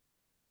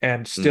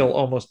and still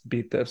almost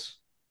beat this.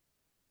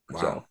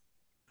 Wow. So,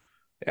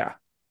 yeah.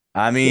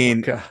 I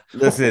mean,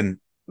 listen.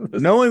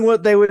 Knowing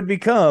what they would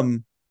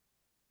become,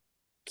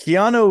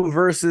 Keanu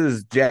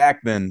versus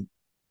Jackman,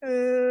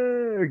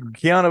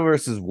 Keanu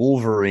versus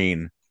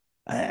Wolverine.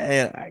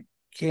 I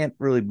can't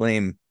really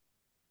blame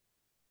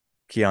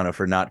Keanu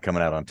for not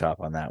coming out on top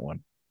on that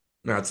one.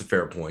 No, that's a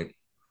fair point.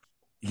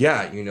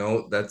 Yeah,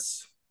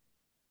 that's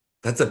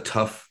That's a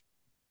tough.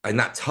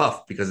 Not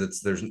tough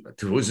because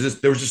there was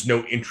just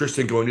no interest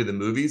in going to the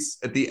movies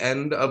at the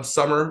end of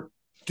summer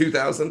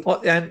 2000.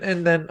 Well,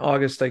 and then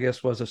August, I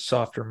guess, was a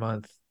softer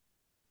month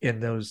in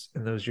those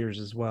years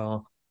as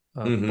well.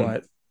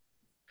 But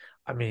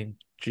I mean,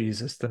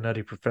 Jesus, the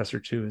Nutty Professor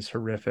 2 is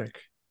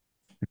horrific.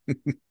 I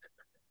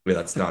mean,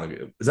 that's not a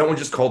good. Is that one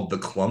just called The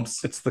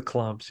Clumps? It's The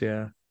Clumps,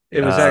 yeah.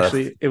 It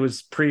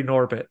was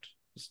pre-Norbit,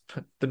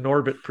 the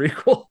Norbit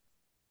prequel.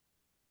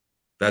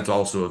 That's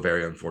also a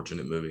very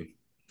unfortunate movie.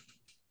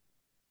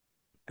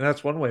 And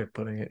that's one way of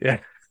putting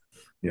it.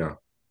 Yeah.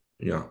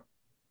 Yeah.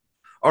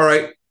 All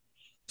right.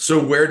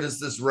 So where does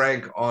this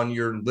rank on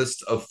your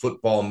list of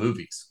football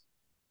movies?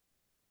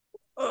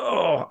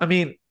 Oh, I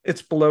mean,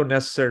 it's below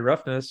Necessary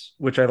Roughness,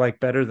 which I like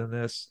better than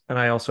this, and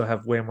I also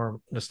have way more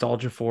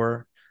nostalgia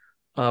for.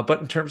 But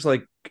in terms of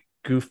like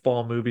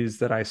goofball movies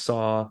that I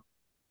saw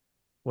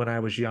when I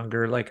was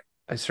younger, like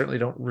I certainly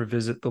don't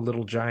revisit The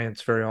Little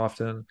Giants very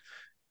often.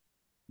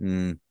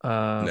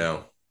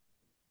 No.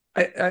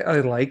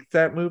 I like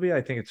that movie.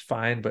 I think it's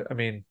fine, but I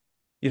mean,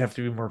 you'd have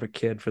to be more of a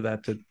kid for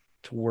that to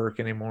work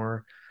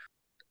anymore.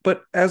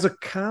 But as a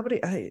comedy,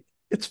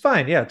 it's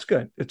fine. Yeah, it's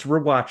good. It's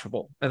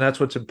rewatchable, and that's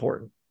what's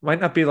important. Might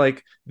not be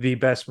like the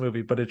best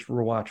movie, but it's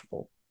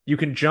rewatchable. You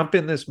can jump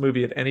in this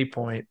movie at any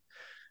point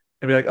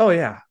and be like, "Oh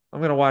yeah, I'm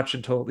going to watch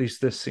until at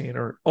least this scene,"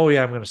 or "Oh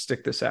yeah, I'm going to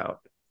stick this out."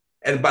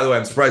 And by the way,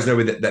 I'm surprised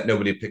that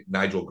nobody picked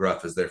Nigel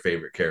Gruff as their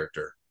favorite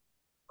character.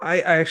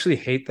 I actually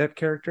hate that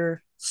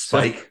character.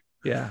 Spike.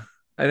 So, yeah,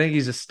 I think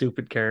he's a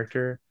stupid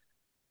character.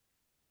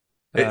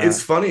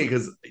 It's funny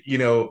because,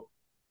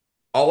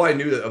 all I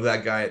knew of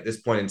that guy at this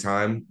point in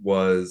time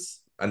was,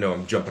 I know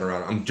I'm jumping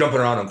around. I'm jumping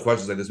around on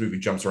questions like this movie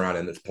jumps around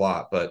in this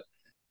plot, but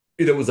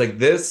it was like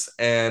this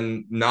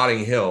and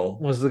Notting Hill.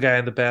 Was the guy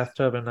in the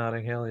bathtub in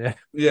Notting Hill? Yeah.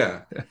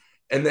 Yeah.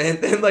 And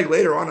then like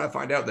later on, I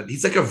find out that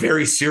he's like a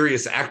very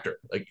serious actor.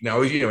 Like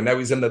now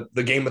he's in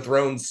the Game of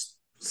Thrones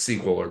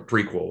sequel or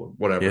prequel or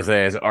whatever. Yes,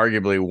 as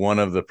arguably one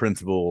of the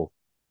principal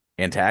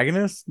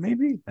antagonists,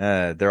 maybe.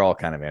 They're all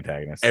kind of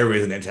antagonists.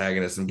 Everybody's an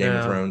antagonist in Game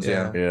of Thrones.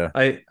 Yeah.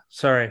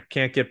 Sorry,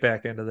 can't get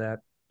back into that.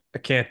 I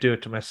can't do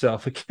it to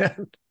myself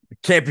again.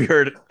 Can't be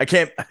hurt. I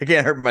can't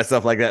hurt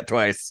myself like that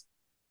twice.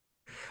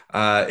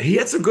 He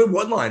had some good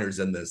one-liners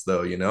in this,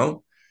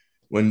 though.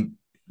 When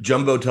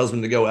Jumbo tells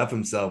him to go F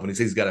himself and he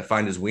says he's got to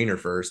find his wiener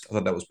first. I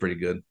thought that was pretty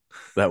good.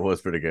 That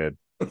was pretty good.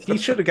 He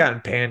should have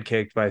gotten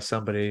pancaked by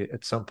somebody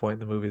at some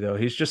point in the movie, though.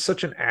 He's just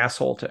such an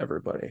asshole to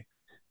everybody.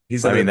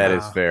 That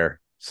is fair.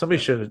 Somebody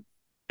should have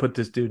put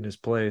this dude in his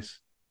place.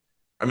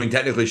 I mean,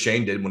 technically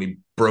Shane did when he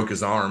broke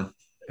his arm.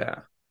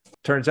 Yeah.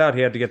 Turns out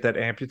he had to get that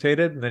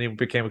amputated, and then he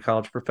became a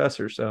college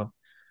professor. So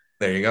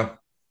there you go.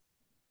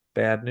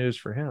 Bad news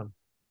for him.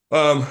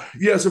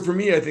 Yeah. So for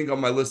me, I think on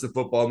my list of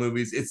football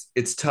movies,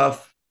 it's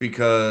tough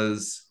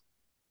because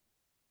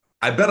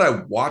I bet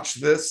I watch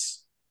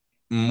this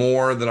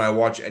more than I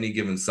watch Any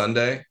Given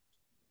Sunday,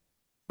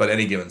 but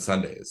Any Given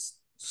Sunday is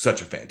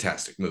such a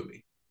fantastic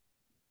movie.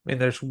 I mean,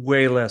 there's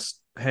way less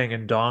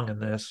hanging dong in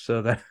this,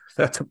 so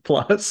that's a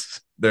plus.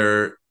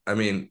 Wait,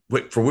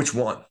 for which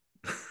one?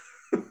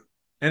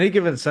 Any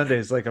Given Sunday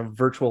is like a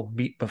virtual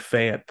meat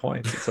buffet at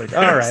points. It's like,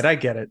 all right, I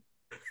get it.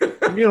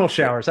 Communal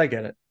showers, I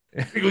get it.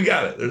 We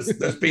got it.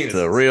 There's penis.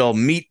 The real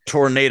meat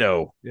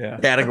tornado. Yeah.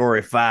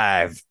 Category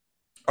 5.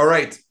 All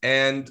right.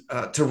 And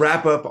to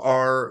wrap up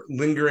our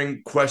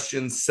lingering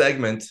questions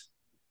segment,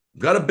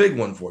 I've got a big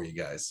one for you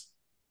guys.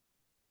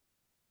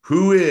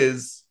 Who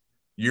is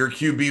your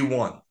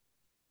QB1?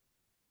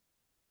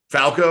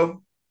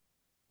 Falco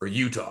or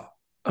Utah?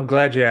 I'm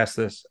glad you asked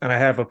this, and I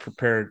have a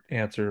prepared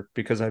answer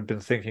because I've been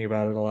thinking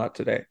about it a lot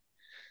today.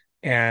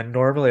 And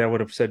normally I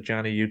would have said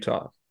Johnny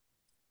Utah,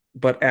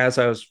 but as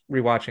I was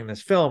rewatching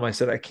this film, I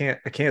said I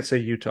can't say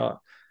Utah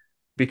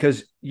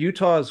because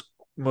Utah's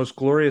most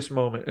glorious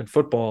moment in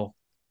football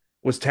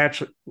was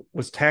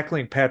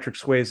tackling Patrick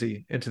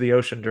Swayze into the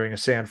ocean during a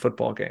sand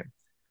football game.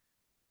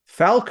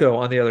 Falco,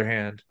 on the other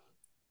hand,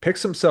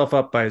 picks himself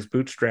up by his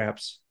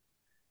bootstraps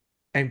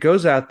and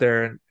goes out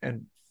there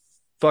and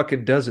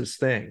fucking does his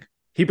thing.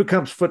 He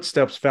becomes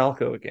Footsteps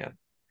Falco again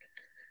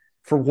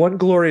for one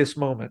glorious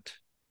moment.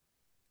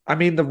 I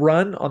mean, the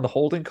run on the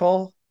holding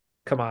call,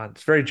 come on,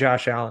 it's very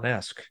Josh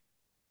Allen-esque.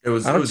 It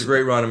was a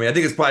great run. I mean, I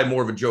think it's probably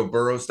more of a Joe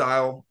Burrow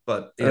style,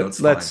 but it's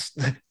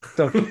fine.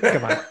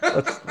 Come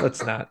on,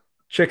 let's not.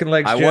 Chicken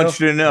legs. I Joe? want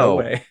you to know, no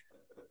way.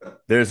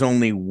 There's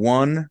only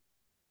one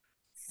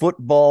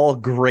football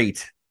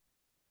great,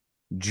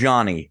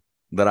 Johnny,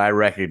 that I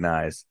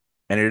recognize,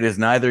 and it is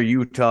neither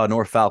Utah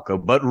nor Falco,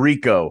 but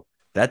Rico.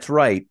 That's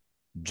right,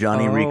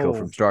 Johnny Rico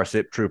from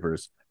Starship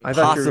Troopers,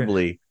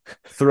 possibly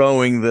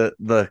throwing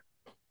the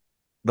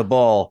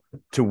ball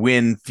to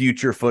win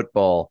future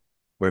football,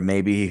 where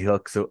maybe he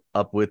hooks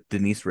up with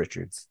Denise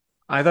Richards.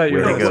 I thought you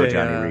were going to say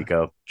Johnny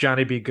Rico.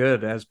 Johnny Be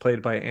Good, as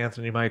played by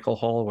Anthony Michael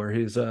Hall, where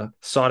he's a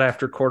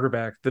sought-after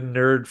quarterback, the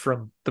nerd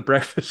from The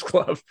Breakfast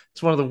Club.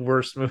 It's one of the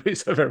worst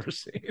movies I've ever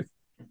seen.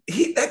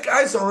 That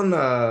guy's on,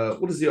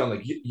 what is he on,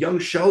 like Young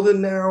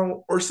Sheldon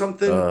now or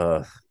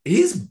something?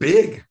 He's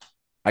big.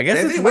 I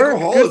guess it's Michael work.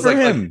 Hall Good is for like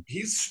him.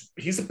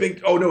 he's a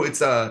big. Oh no,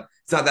 it's not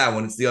that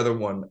one. It's the other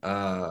one.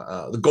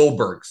 The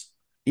Goldbergs.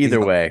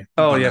 Either way.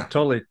 Oh on yeah, that.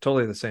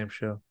 totally the same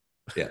show.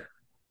 Yeah,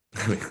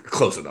 I mean,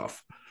 close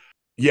enough.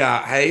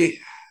 Yeah, hey,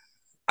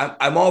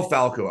 I'm all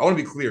Falco. I want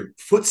to be clear.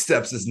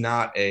 Footsteps is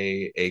not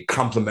a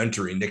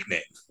complimentary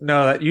nickname.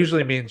 No, that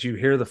usually means you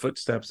hear the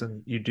footsteps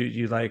and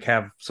you like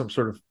have some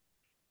sort of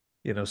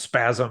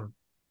spasm.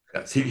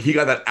 Yes, he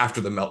got that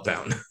after the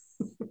meltdown.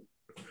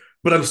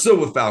 But I'm still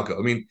with Falco.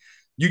 I mean,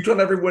 Utah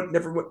never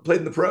played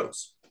in the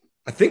pros.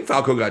 I think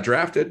Falco got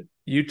drafted.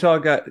 Utah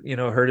got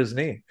hurt his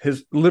knee.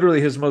 His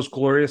most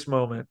glorious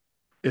moment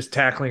is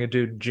tackling a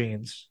dude in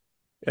jeans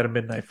at a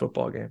midnight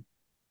football game.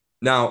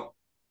 Now,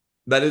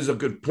 that is a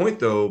good point,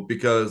 though,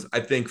 because I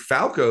think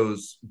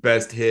Falco's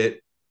best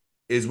hit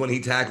is when he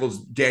tackles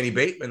Danny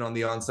Bateman on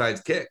the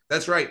onside kick.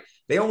 That's right.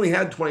 They only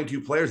had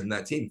 22 players in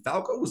that team.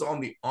 Falco was on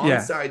the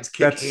onside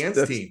kick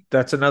team.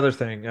 That's another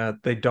thing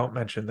they don't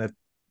mention, that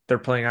they're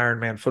playing Iron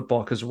Man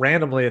football, because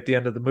randomly at the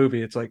end of the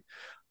movie, it's like,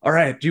 all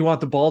right, do you want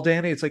the ball,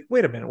 Danny? It's like,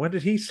 wait a minute, when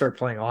did he start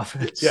playing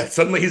offense? Yeah,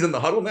 suddenly he's in the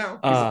huddle now.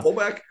 He's a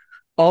fullback.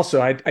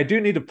 Also, I do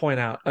need to point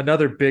out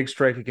another big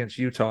strike against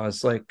Utah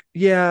is like,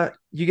 yeah,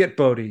 you get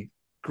Bodie,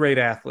 great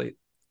athlete,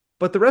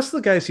 but the rest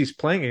of the guys he's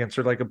playing against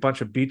are like a bunch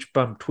of beach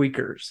bum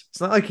tweakers.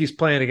 It's not like he's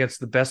playing against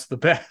the best of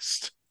the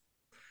best.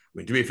 I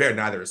mean, to be fair,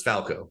 neither is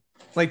Falco.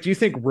 Like, do you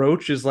think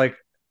Roach is like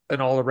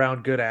an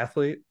all-around good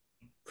athlete?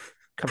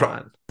 Come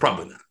on.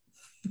 Probably not.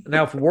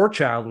 Now, if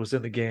Warchild was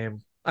in the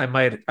game, I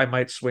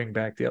might swing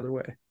back the other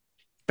way.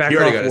 Back He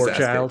already off,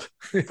 Warchild.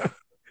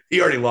 He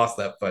already lost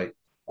that fight.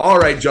 All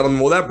right, gentlemen.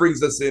 Well, that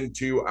brings us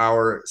into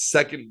our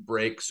second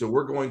break. So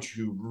we're going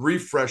to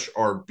refresh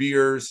our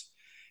beers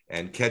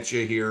and catch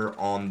you here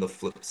on the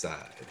flip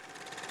side.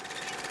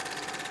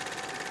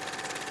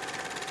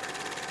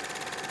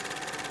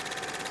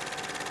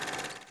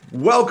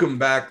 Welcome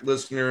back,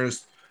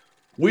 listeners.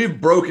 We've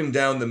broken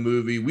down the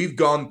movie. We've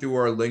gone through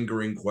our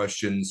lingering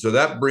questions. So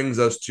that brings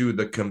us to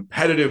the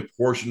competitive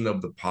portion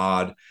of the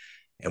pod.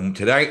 And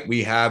tonight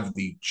we have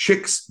the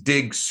Chicks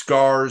Dig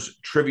Scars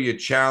Trivia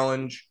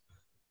Challenge.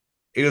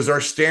 It is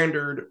our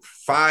standard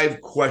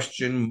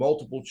 5-question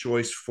multiple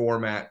choice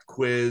format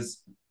quiz.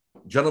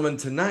 Gentlemen,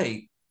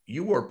 tonight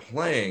you are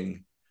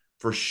playing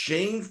for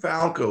Shane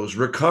Falco's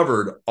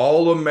recovered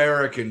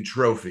All-American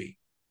trophy.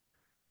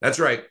 That's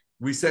right.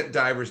 We sent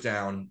divers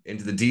down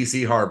into the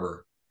DC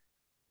harbor,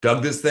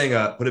 dug this thing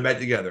up, put it back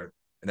together,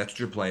 and that's what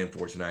you're playing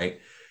for tonight.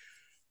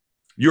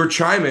 Your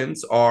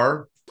chime-ins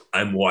are,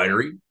 I'm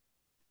wiry.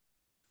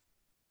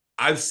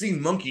 I've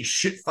seen monkey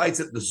shit fights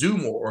at the zoo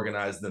more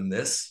organized than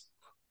this.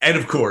 And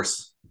of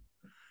course,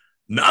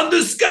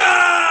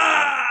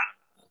 Nanduska!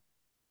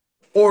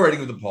 Or writing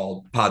with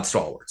the pod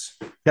stalwarts.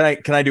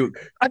 Can I do?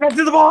 I got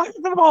to the ball. I got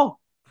to the ball.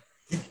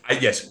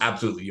 Yes,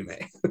 absolutely, you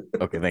may.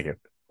 Okay, thank you.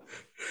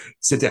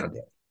 Sit down,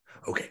 Dan.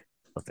 Okay.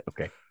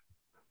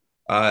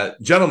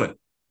 Gentlemen,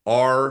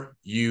 are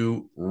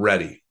you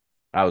ready?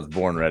 I was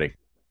born ready.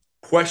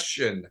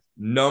 Question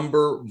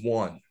number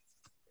 1.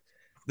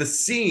 The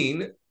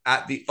scene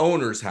at the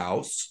owner's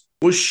house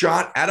was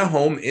shot at a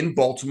home in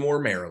Baltimore,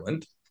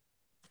 Maryland.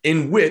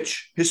 In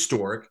which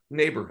historic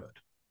neighborhood?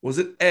 Was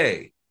it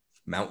A,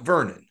 Mount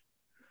Vernon?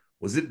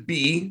 Was it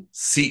B,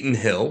 Seton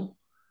Hill?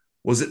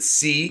 Was it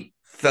C,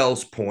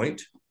 Fells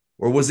Point?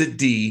 Or was it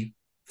D,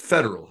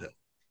 Federal Hill?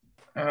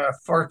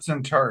 Farts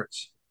and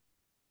tarts.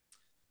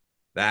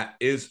 That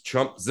is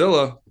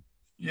Chumpzilla.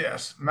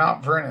 Yes,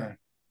 Mount Vernon.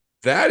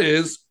 That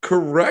is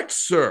correct,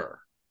 sir.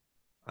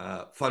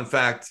 Fun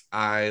fact,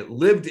 I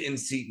lived in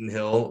Seton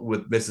Hill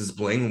with Mrs.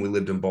 Bling. We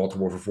lived in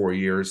Baltimore for 4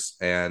 years,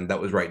 and that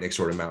was right next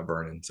door to Mount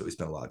Vernon. So we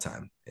spent a lot of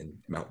time in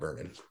Mount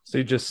Vernon. So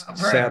you just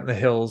sat in the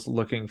hills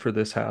looking for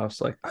this house.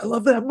 Like, I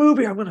love that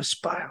movie. I'm going to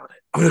spy on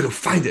it. I'm going to go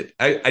find it.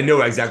 I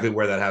know exactly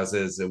where that house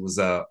is. It was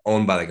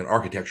owned by like an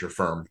architecture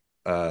firm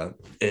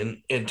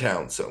in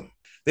town. So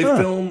they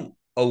film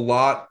a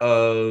lot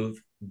of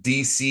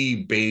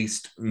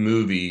DC-based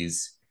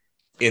movies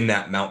in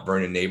that Mount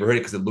Vernon neighborhood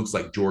because it looks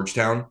like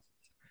Georgetown.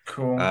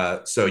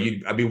 Cool. So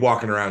I'd be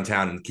walking around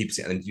town and keep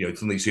seeing, and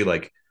suddenly you see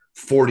like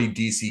 40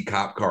 DC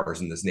cop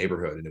cars in this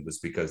neighborhood, and it was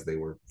because they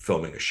were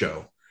filming a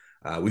show.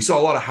 We saw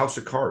a lot of House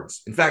of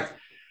Cards. In fact,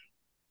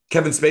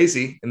 Kevin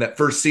Spacey in that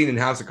first scene in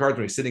House of Cards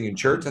when he's sitting in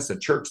church, that's a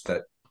church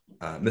that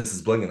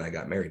Mrs. Bling and I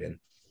got married in.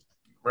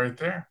 Right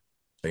there.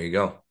 There you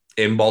go.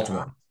 In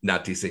Baltimore,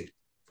 not DC.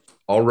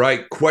 All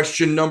right.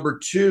 Question number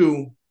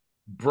 2.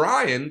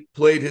 Brian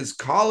played his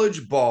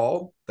college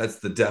ball, that's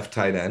the deaf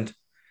tight end,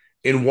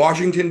 in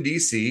Washington,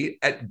 D.C.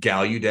 at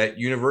Gallaudet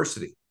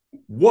University.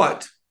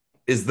 What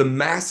is the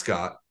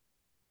mascot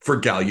for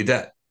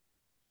Gallaudet?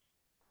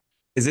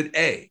 Is it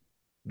A,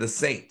 the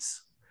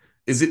Saints?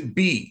 Is it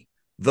B,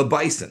 the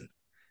Bison?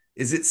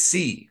 Is it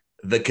C,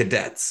 the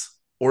Cadets?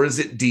 Or is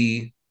it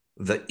D,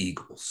 the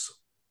Eagles?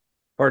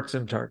 Farts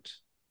and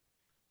tarts.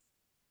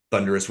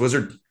 Thunderous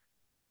Wizard.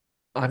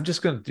 I'm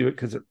just going to do it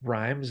because it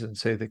rhymes and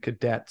say the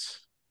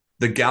Cadets.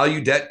 The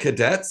Gallaudet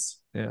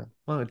Cadets? Yeah.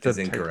 Well, it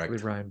doesn't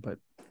incorrect. rhyme, but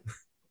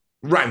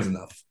rhymes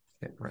enough.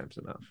 It rhymes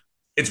enough.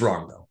 It's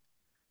wrong, though.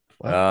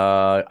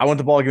 I want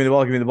the ball. Give me the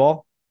ball. Give me the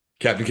ball.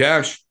 Captain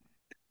Cash.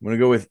 I'm going to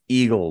go with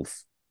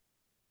Eagles.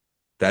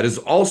 That is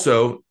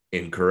also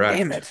incorrect.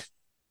 Damn it.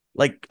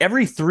 Like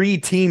every 3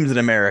 teams in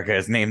America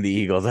is named the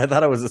Eagles. I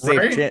thought it was a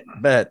safe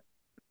bet.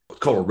 It's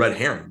called a red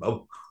herring,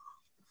 Bo.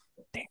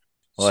 Damn.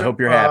 Well, I hope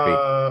you're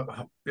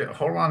happy. Yeah,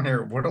 hold on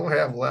here. What do I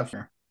have left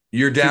here?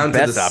 You're down to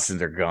best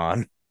options are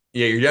gone.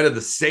 Yeah, you're down to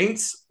the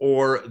Saints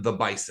or the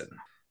Bison.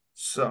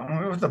 So I'm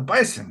going with the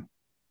Bison.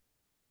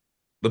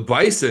 The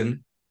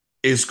Bison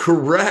is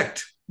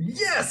correct.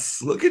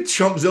 Yes. Look at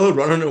Chumpzilla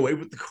running away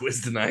with the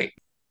quiz tonight.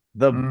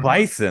 The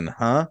Bison,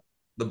 huh?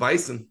 The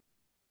Bison.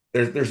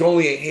 There's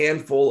only a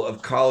handful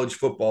of college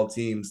football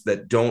teams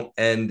that don't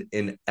end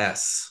in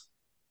S.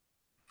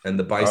 And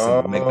the Bison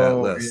will make that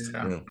list.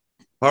 Yeah. Yeah.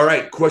 All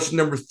right, question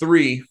number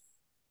 3.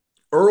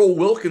 Earl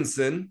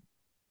Wilkinson,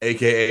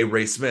 a.k.a.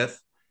 Ray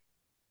Smith,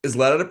 is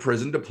let out of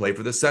prison to play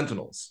for the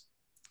Sentinels.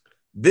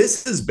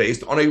 This is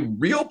based on a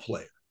real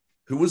player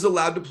who was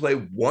allowed to play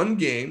 1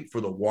 game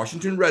for the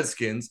Washington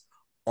Redskins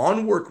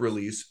on work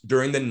release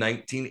during the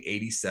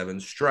 1987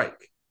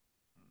 strike.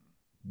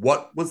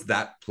 What was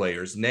that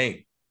player's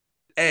name?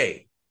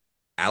 A,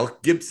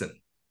 Alec Gibson.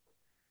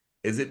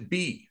 Is it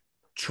B,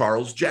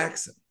 Charles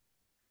Jackson?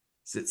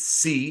 Is it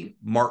C,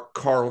 Mark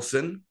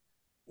Carlson?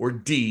 Or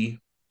D,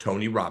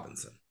 Tony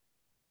Robinson?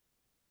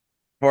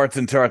 Farts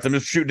and tarts. I'm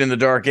just shooting in the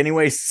dark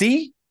anyway.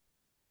 C?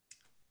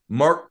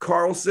 Mark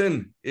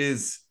Carlson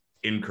is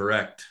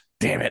incorrect.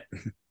 Damn it.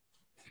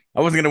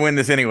 I wasn't going to win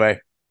this anyway.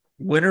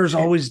 Winners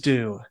always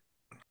do.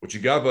 What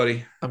you got,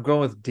 buddy? I'm going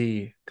with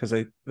D because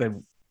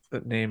that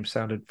name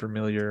sounded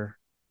familiar.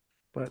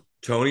 But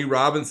Tony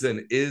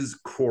Robinson is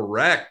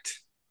correct.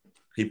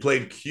 He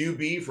played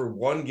QB for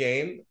 1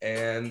 game,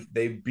 and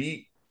they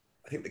beat,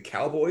 I think, the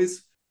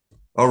Cowboys.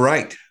 All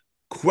right.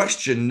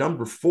 Question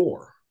number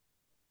 4.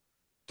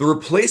 The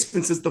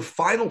Replacements is the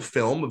final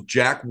film of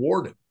Jack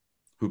Warden,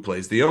 who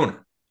plays the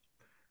owner.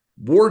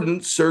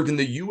 Warden served in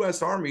the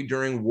U.S. Army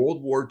during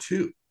World War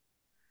II.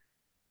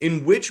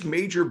 In which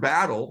major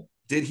battle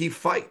did he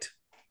fight?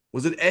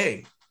 Was it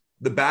A,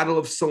 the Battle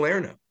of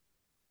Salerno?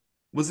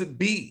 Was it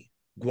B,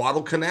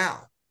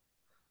 Guadalcanal?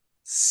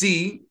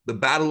 C, the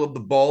Battle of the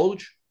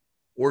Bulge?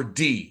 Or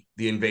D,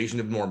 the invasion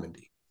of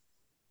Normandy?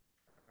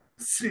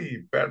 C,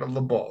 Battle of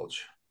the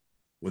Bulge.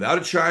 Without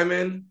a chime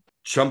in,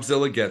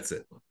 Chumpzilla gets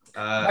it.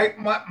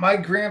 My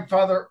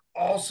grandfather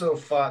also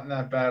fought in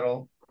that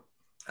battle.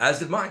 As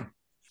did mine.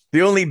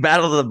 The only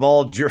Battle of the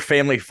Bulge your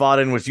family fought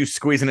in was you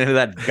squeezing into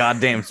that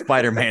goddamn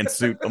Spider-Man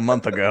suit a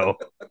month ago.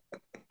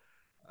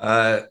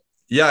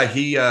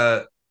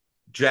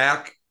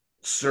 Jack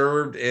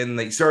served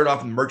he started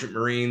off in the Merchant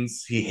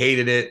Marines. He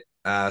hated it.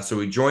 So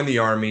he joined the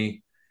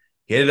Army.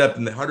 He ended up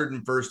in the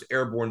 101st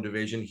Airborne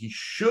Division. He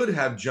should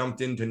have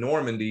jumped into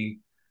Normandy,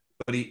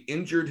 but he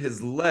injured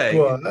his leg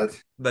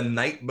the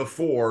night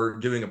before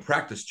doing a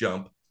practice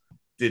jump.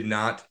 Did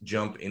not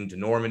jump into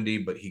Normandy,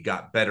 but he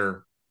got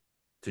better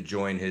to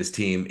join his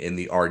team in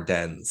the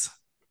Ardennes.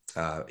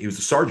 He was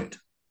a sergeant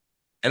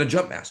and a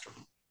jump master.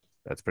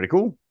 That's pretty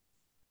cool.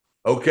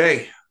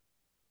 Okay.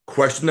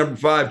 Question number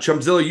 5.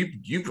 Chumpzilla,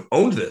 you've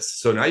owned this.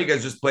 So now you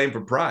guys just playing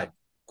for pride.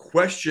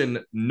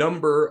 Question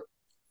number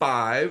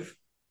 5.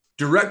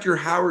 Director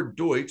Howard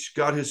Deutsch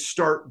got his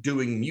start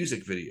doing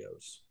music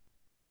videos.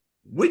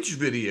 Which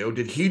video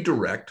did he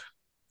direct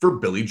for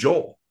Billy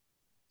Joel?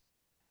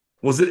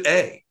 Was it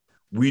A,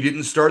 We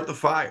Didn't Start the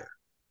Fire?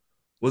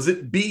 Was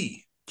it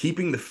B,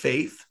 Keeping the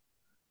Faith?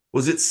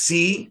 Was it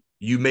C,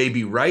 You May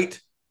Be Right?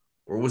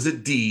 Or was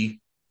it D,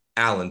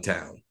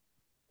 Allentown?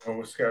 Oh,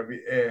 it's got to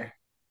be A.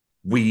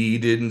 We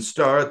didn't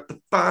start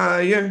the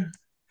fire.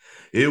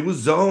 It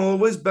was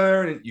always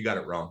burning. You got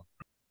it wrong.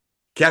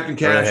 Captain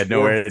Cash. I had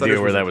no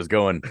idea where that was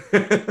going.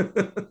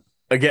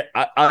 Again,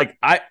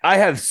 I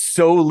have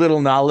so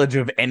little knowledge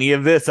of any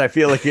of this. I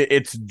feel like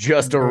it's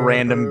just a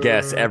random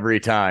guess every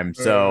time.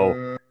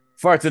 So,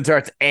 farts and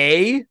tarts,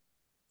 A.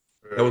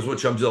 That was what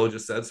Chumpzilla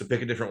just said, so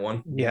pick a different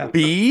one. yeah.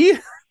 B.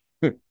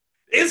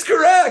 It's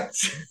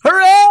correct.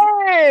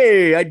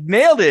 Hooray! I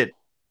nailed it.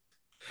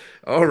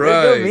 All Way to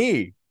right. go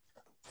me.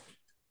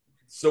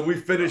 So we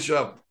finish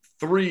up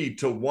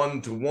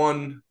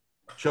 3-1.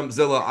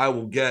 Chumpzilla, I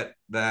will get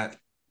that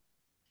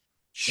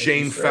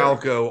Shane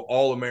Falco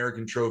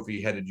All-American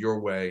trophy headed your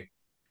way.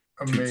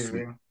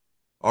 Amazing.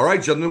 All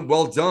right, gentlemen,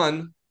 well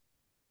done.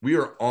 We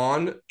are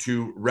on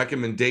to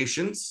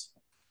recommendations.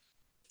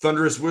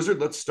 Thunderous Wizard,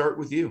 let's start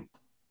with you.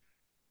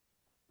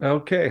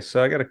 Okay,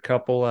 so I got a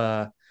couple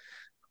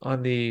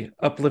on the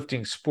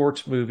uplifting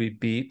sports movie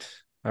beat.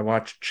 I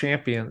watched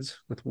Champions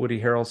with Woody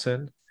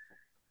Harrelson,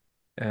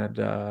 and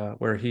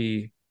where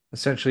he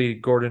essentially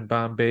Gordon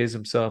Bombays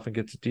himself and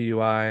gets a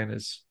DUI and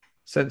is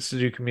sentenced to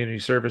do community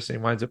service, and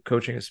he winds up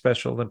coaching a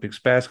Special Olympics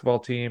basketball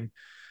team.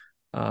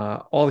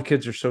 All the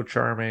kids are so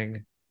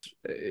charming.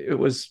 It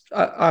was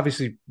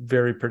obviously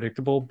very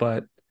predictable,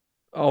 but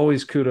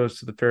always kudos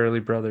to the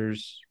Farrelly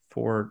brothers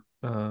for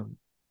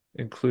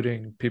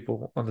including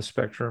people on the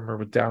spectrum or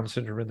with Down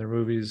syndrome in their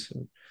movies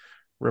and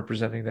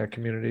representing that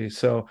community.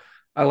 So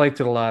I liked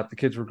it a lot. The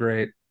kids were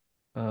great.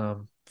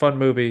 Fun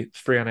movie. It's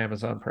free on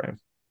Amazon Prime.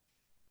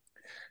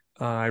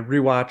 I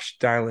rewatched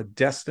Dial of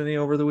Destiny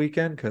over the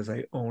weekend because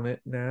I own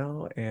it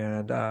now,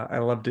 and I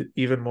loved it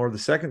even more the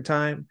second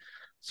time.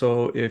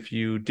 So if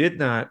you did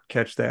not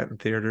catch that in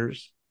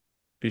theaters,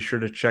 be sure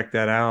to check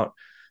that out.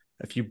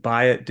 If you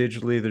buy it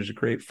digitally, there's a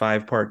great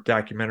 5-part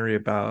documentary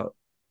about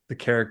the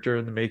character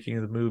and the making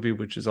of the movie,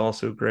 which is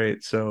also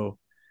great. So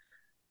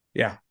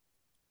yeah,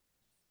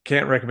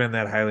 can't recommend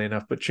that highly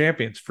enough. But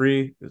Champions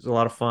free. It's a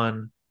lot of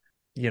fun.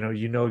 You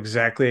know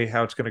exactly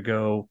how it's going to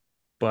go,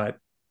 but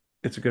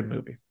it's a good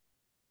movie.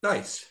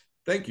 Nice.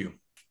 Thank you.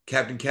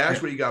 Captain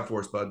Cash, what do you got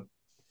for us, bud?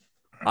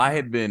 I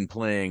had been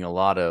playing a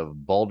lot of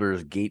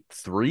Baldur's Gate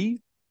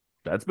 3.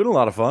 That's been a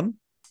lot of fun.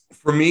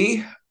 For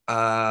me,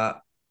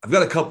 I've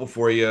got a couple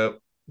for you.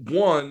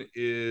 One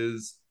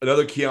is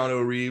another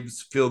Keanu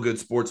Reeves feel-good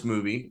sports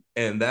movie,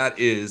 and that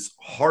is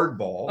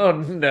Hardball. Oh,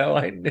 no,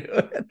 I knew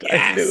it. Yes.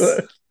 I knew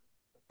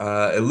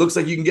it. It looks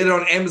like you can get it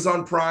on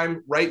Amazon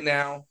Prime right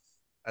now,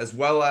 as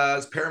well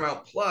as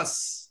Paramount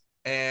Plus,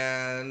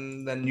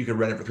 and then you can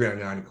rent it for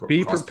 $3.99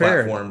 Be across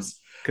prepared,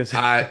 platforms. Because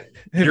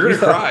you're going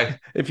to cry.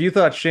 If you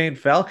thought Shane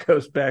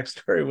Falco's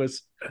backstory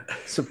was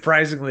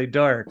surprisingly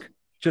dark,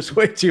 just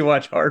wait till you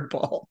watch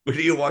Hardball. Wait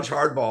till you watch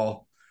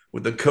Hardball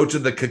with the coach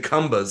of the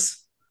Cucumbas.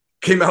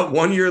 Came out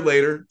 1 year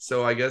later,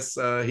 so I guess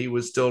he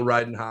was still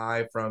riding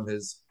high from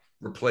his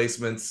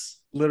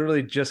replacements.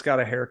 Literally just got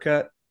a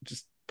haircut,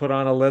 just put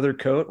on a leather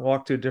coat and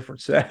walked to a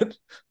different set.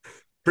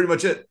 Pretty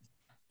much it.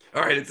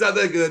 All right, it's not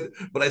that good,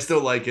 but I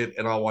still like it,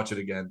 and I'll watch it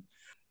again.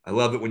 I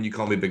love it when you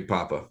call me Big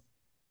Papa.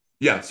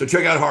 Yeah, so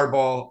check out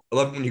Hardball. I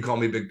love it when you call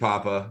me Big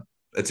Papa.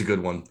 It's a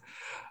good one.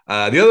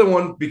 The other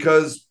one,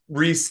 because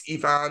Reese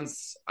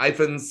Ifans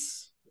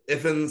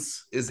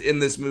is in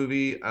this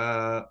movie.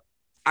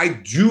 I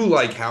do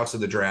like House of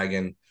the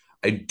Dragon.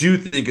 I do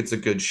think it's a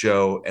good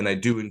show, and I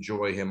do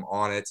enjoy him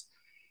on it.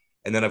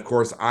 And then, of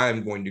course,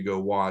 I'm going to go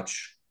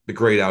watch The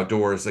Great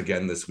Outdoors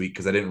again this week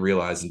because I didn't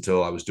realize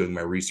until I was doing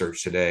my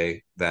research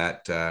today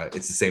that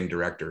it's the same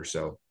director.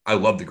 So I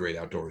love The Great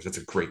Outdoors. That's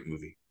a great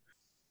movie.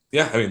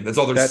 Yeah, I mean, that's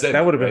all there's to say.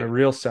 That would have been a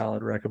real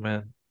solid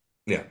recommend.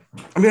 Yeah.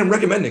 I mean, I'm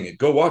recommending it.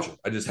 Go watch it.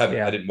 I just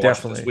haven't. I didn't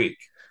watch it this week.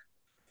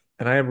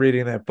 And I am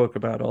reading that book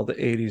about all the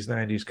 80s,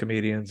 90s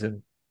comedians,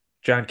 and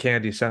John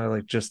Candy sounded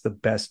like just the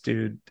best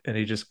dude, and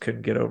he just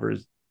couldn't get over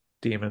his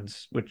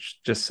demons, which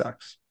just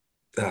sucks.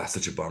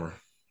 Such a bummer.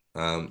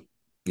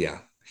 Yeah,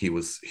 he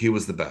was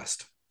the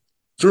best.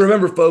 So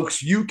remember,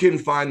 folks, you can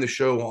find the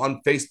show on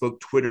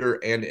Facebook, Twitter,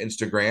 and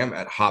Instagram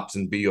at Hops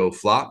and BO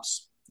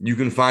Flops. You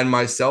can find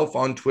myself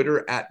on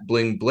Twitter at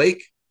Bling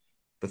Blake.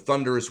 The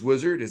Thunderous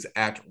Wizard is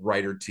at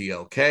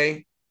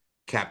WriterTLK.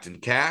 Captain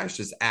Cash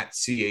is at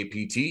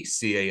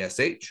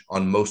CAPTCASH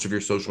on most of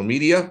your social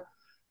media.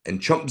 And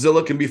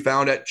Chumpzilla can be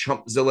found at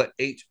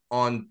Chumpzilla8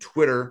 on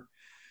Twitter.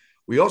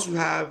 We also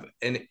have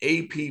an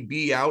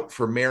APB out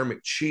for Mayor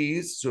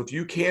McCheese. So if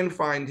you can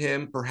find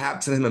him,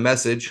 perhaps send him a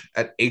message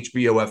at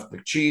HBOF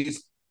McCheese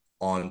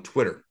on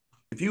Twitter.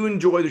 If you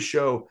enjoy the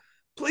show,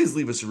 please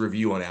leave us a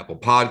review on Apple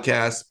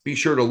Podcasts. Be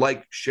sure to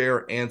like,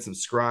 share, and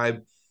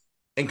subscribe.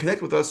 And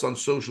connect with us on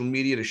social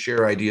media to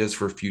share ideas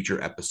for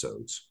future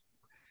episodes.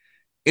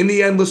 In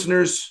the end,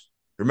 listeners,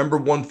 remember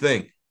one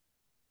thing.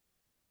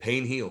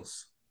 Pain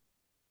heals.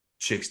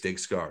 Chicks dig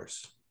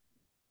scars.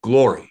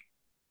 Glory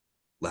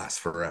lasts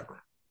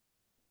forever.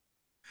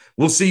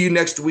 We'll see you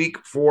next week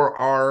for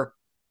our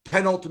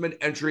penultimate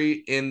entry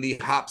in the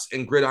Hops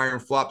and Gridiron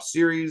Flop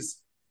series,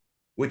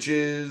 which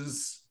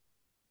is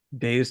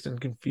Dazed and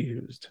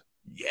Confused.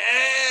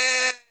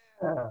 Yeah!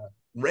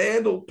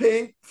 Randall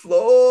Pink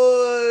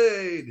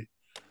Floyd.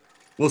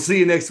 We'll see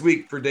you next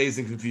week for Dazed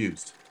and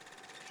Confused.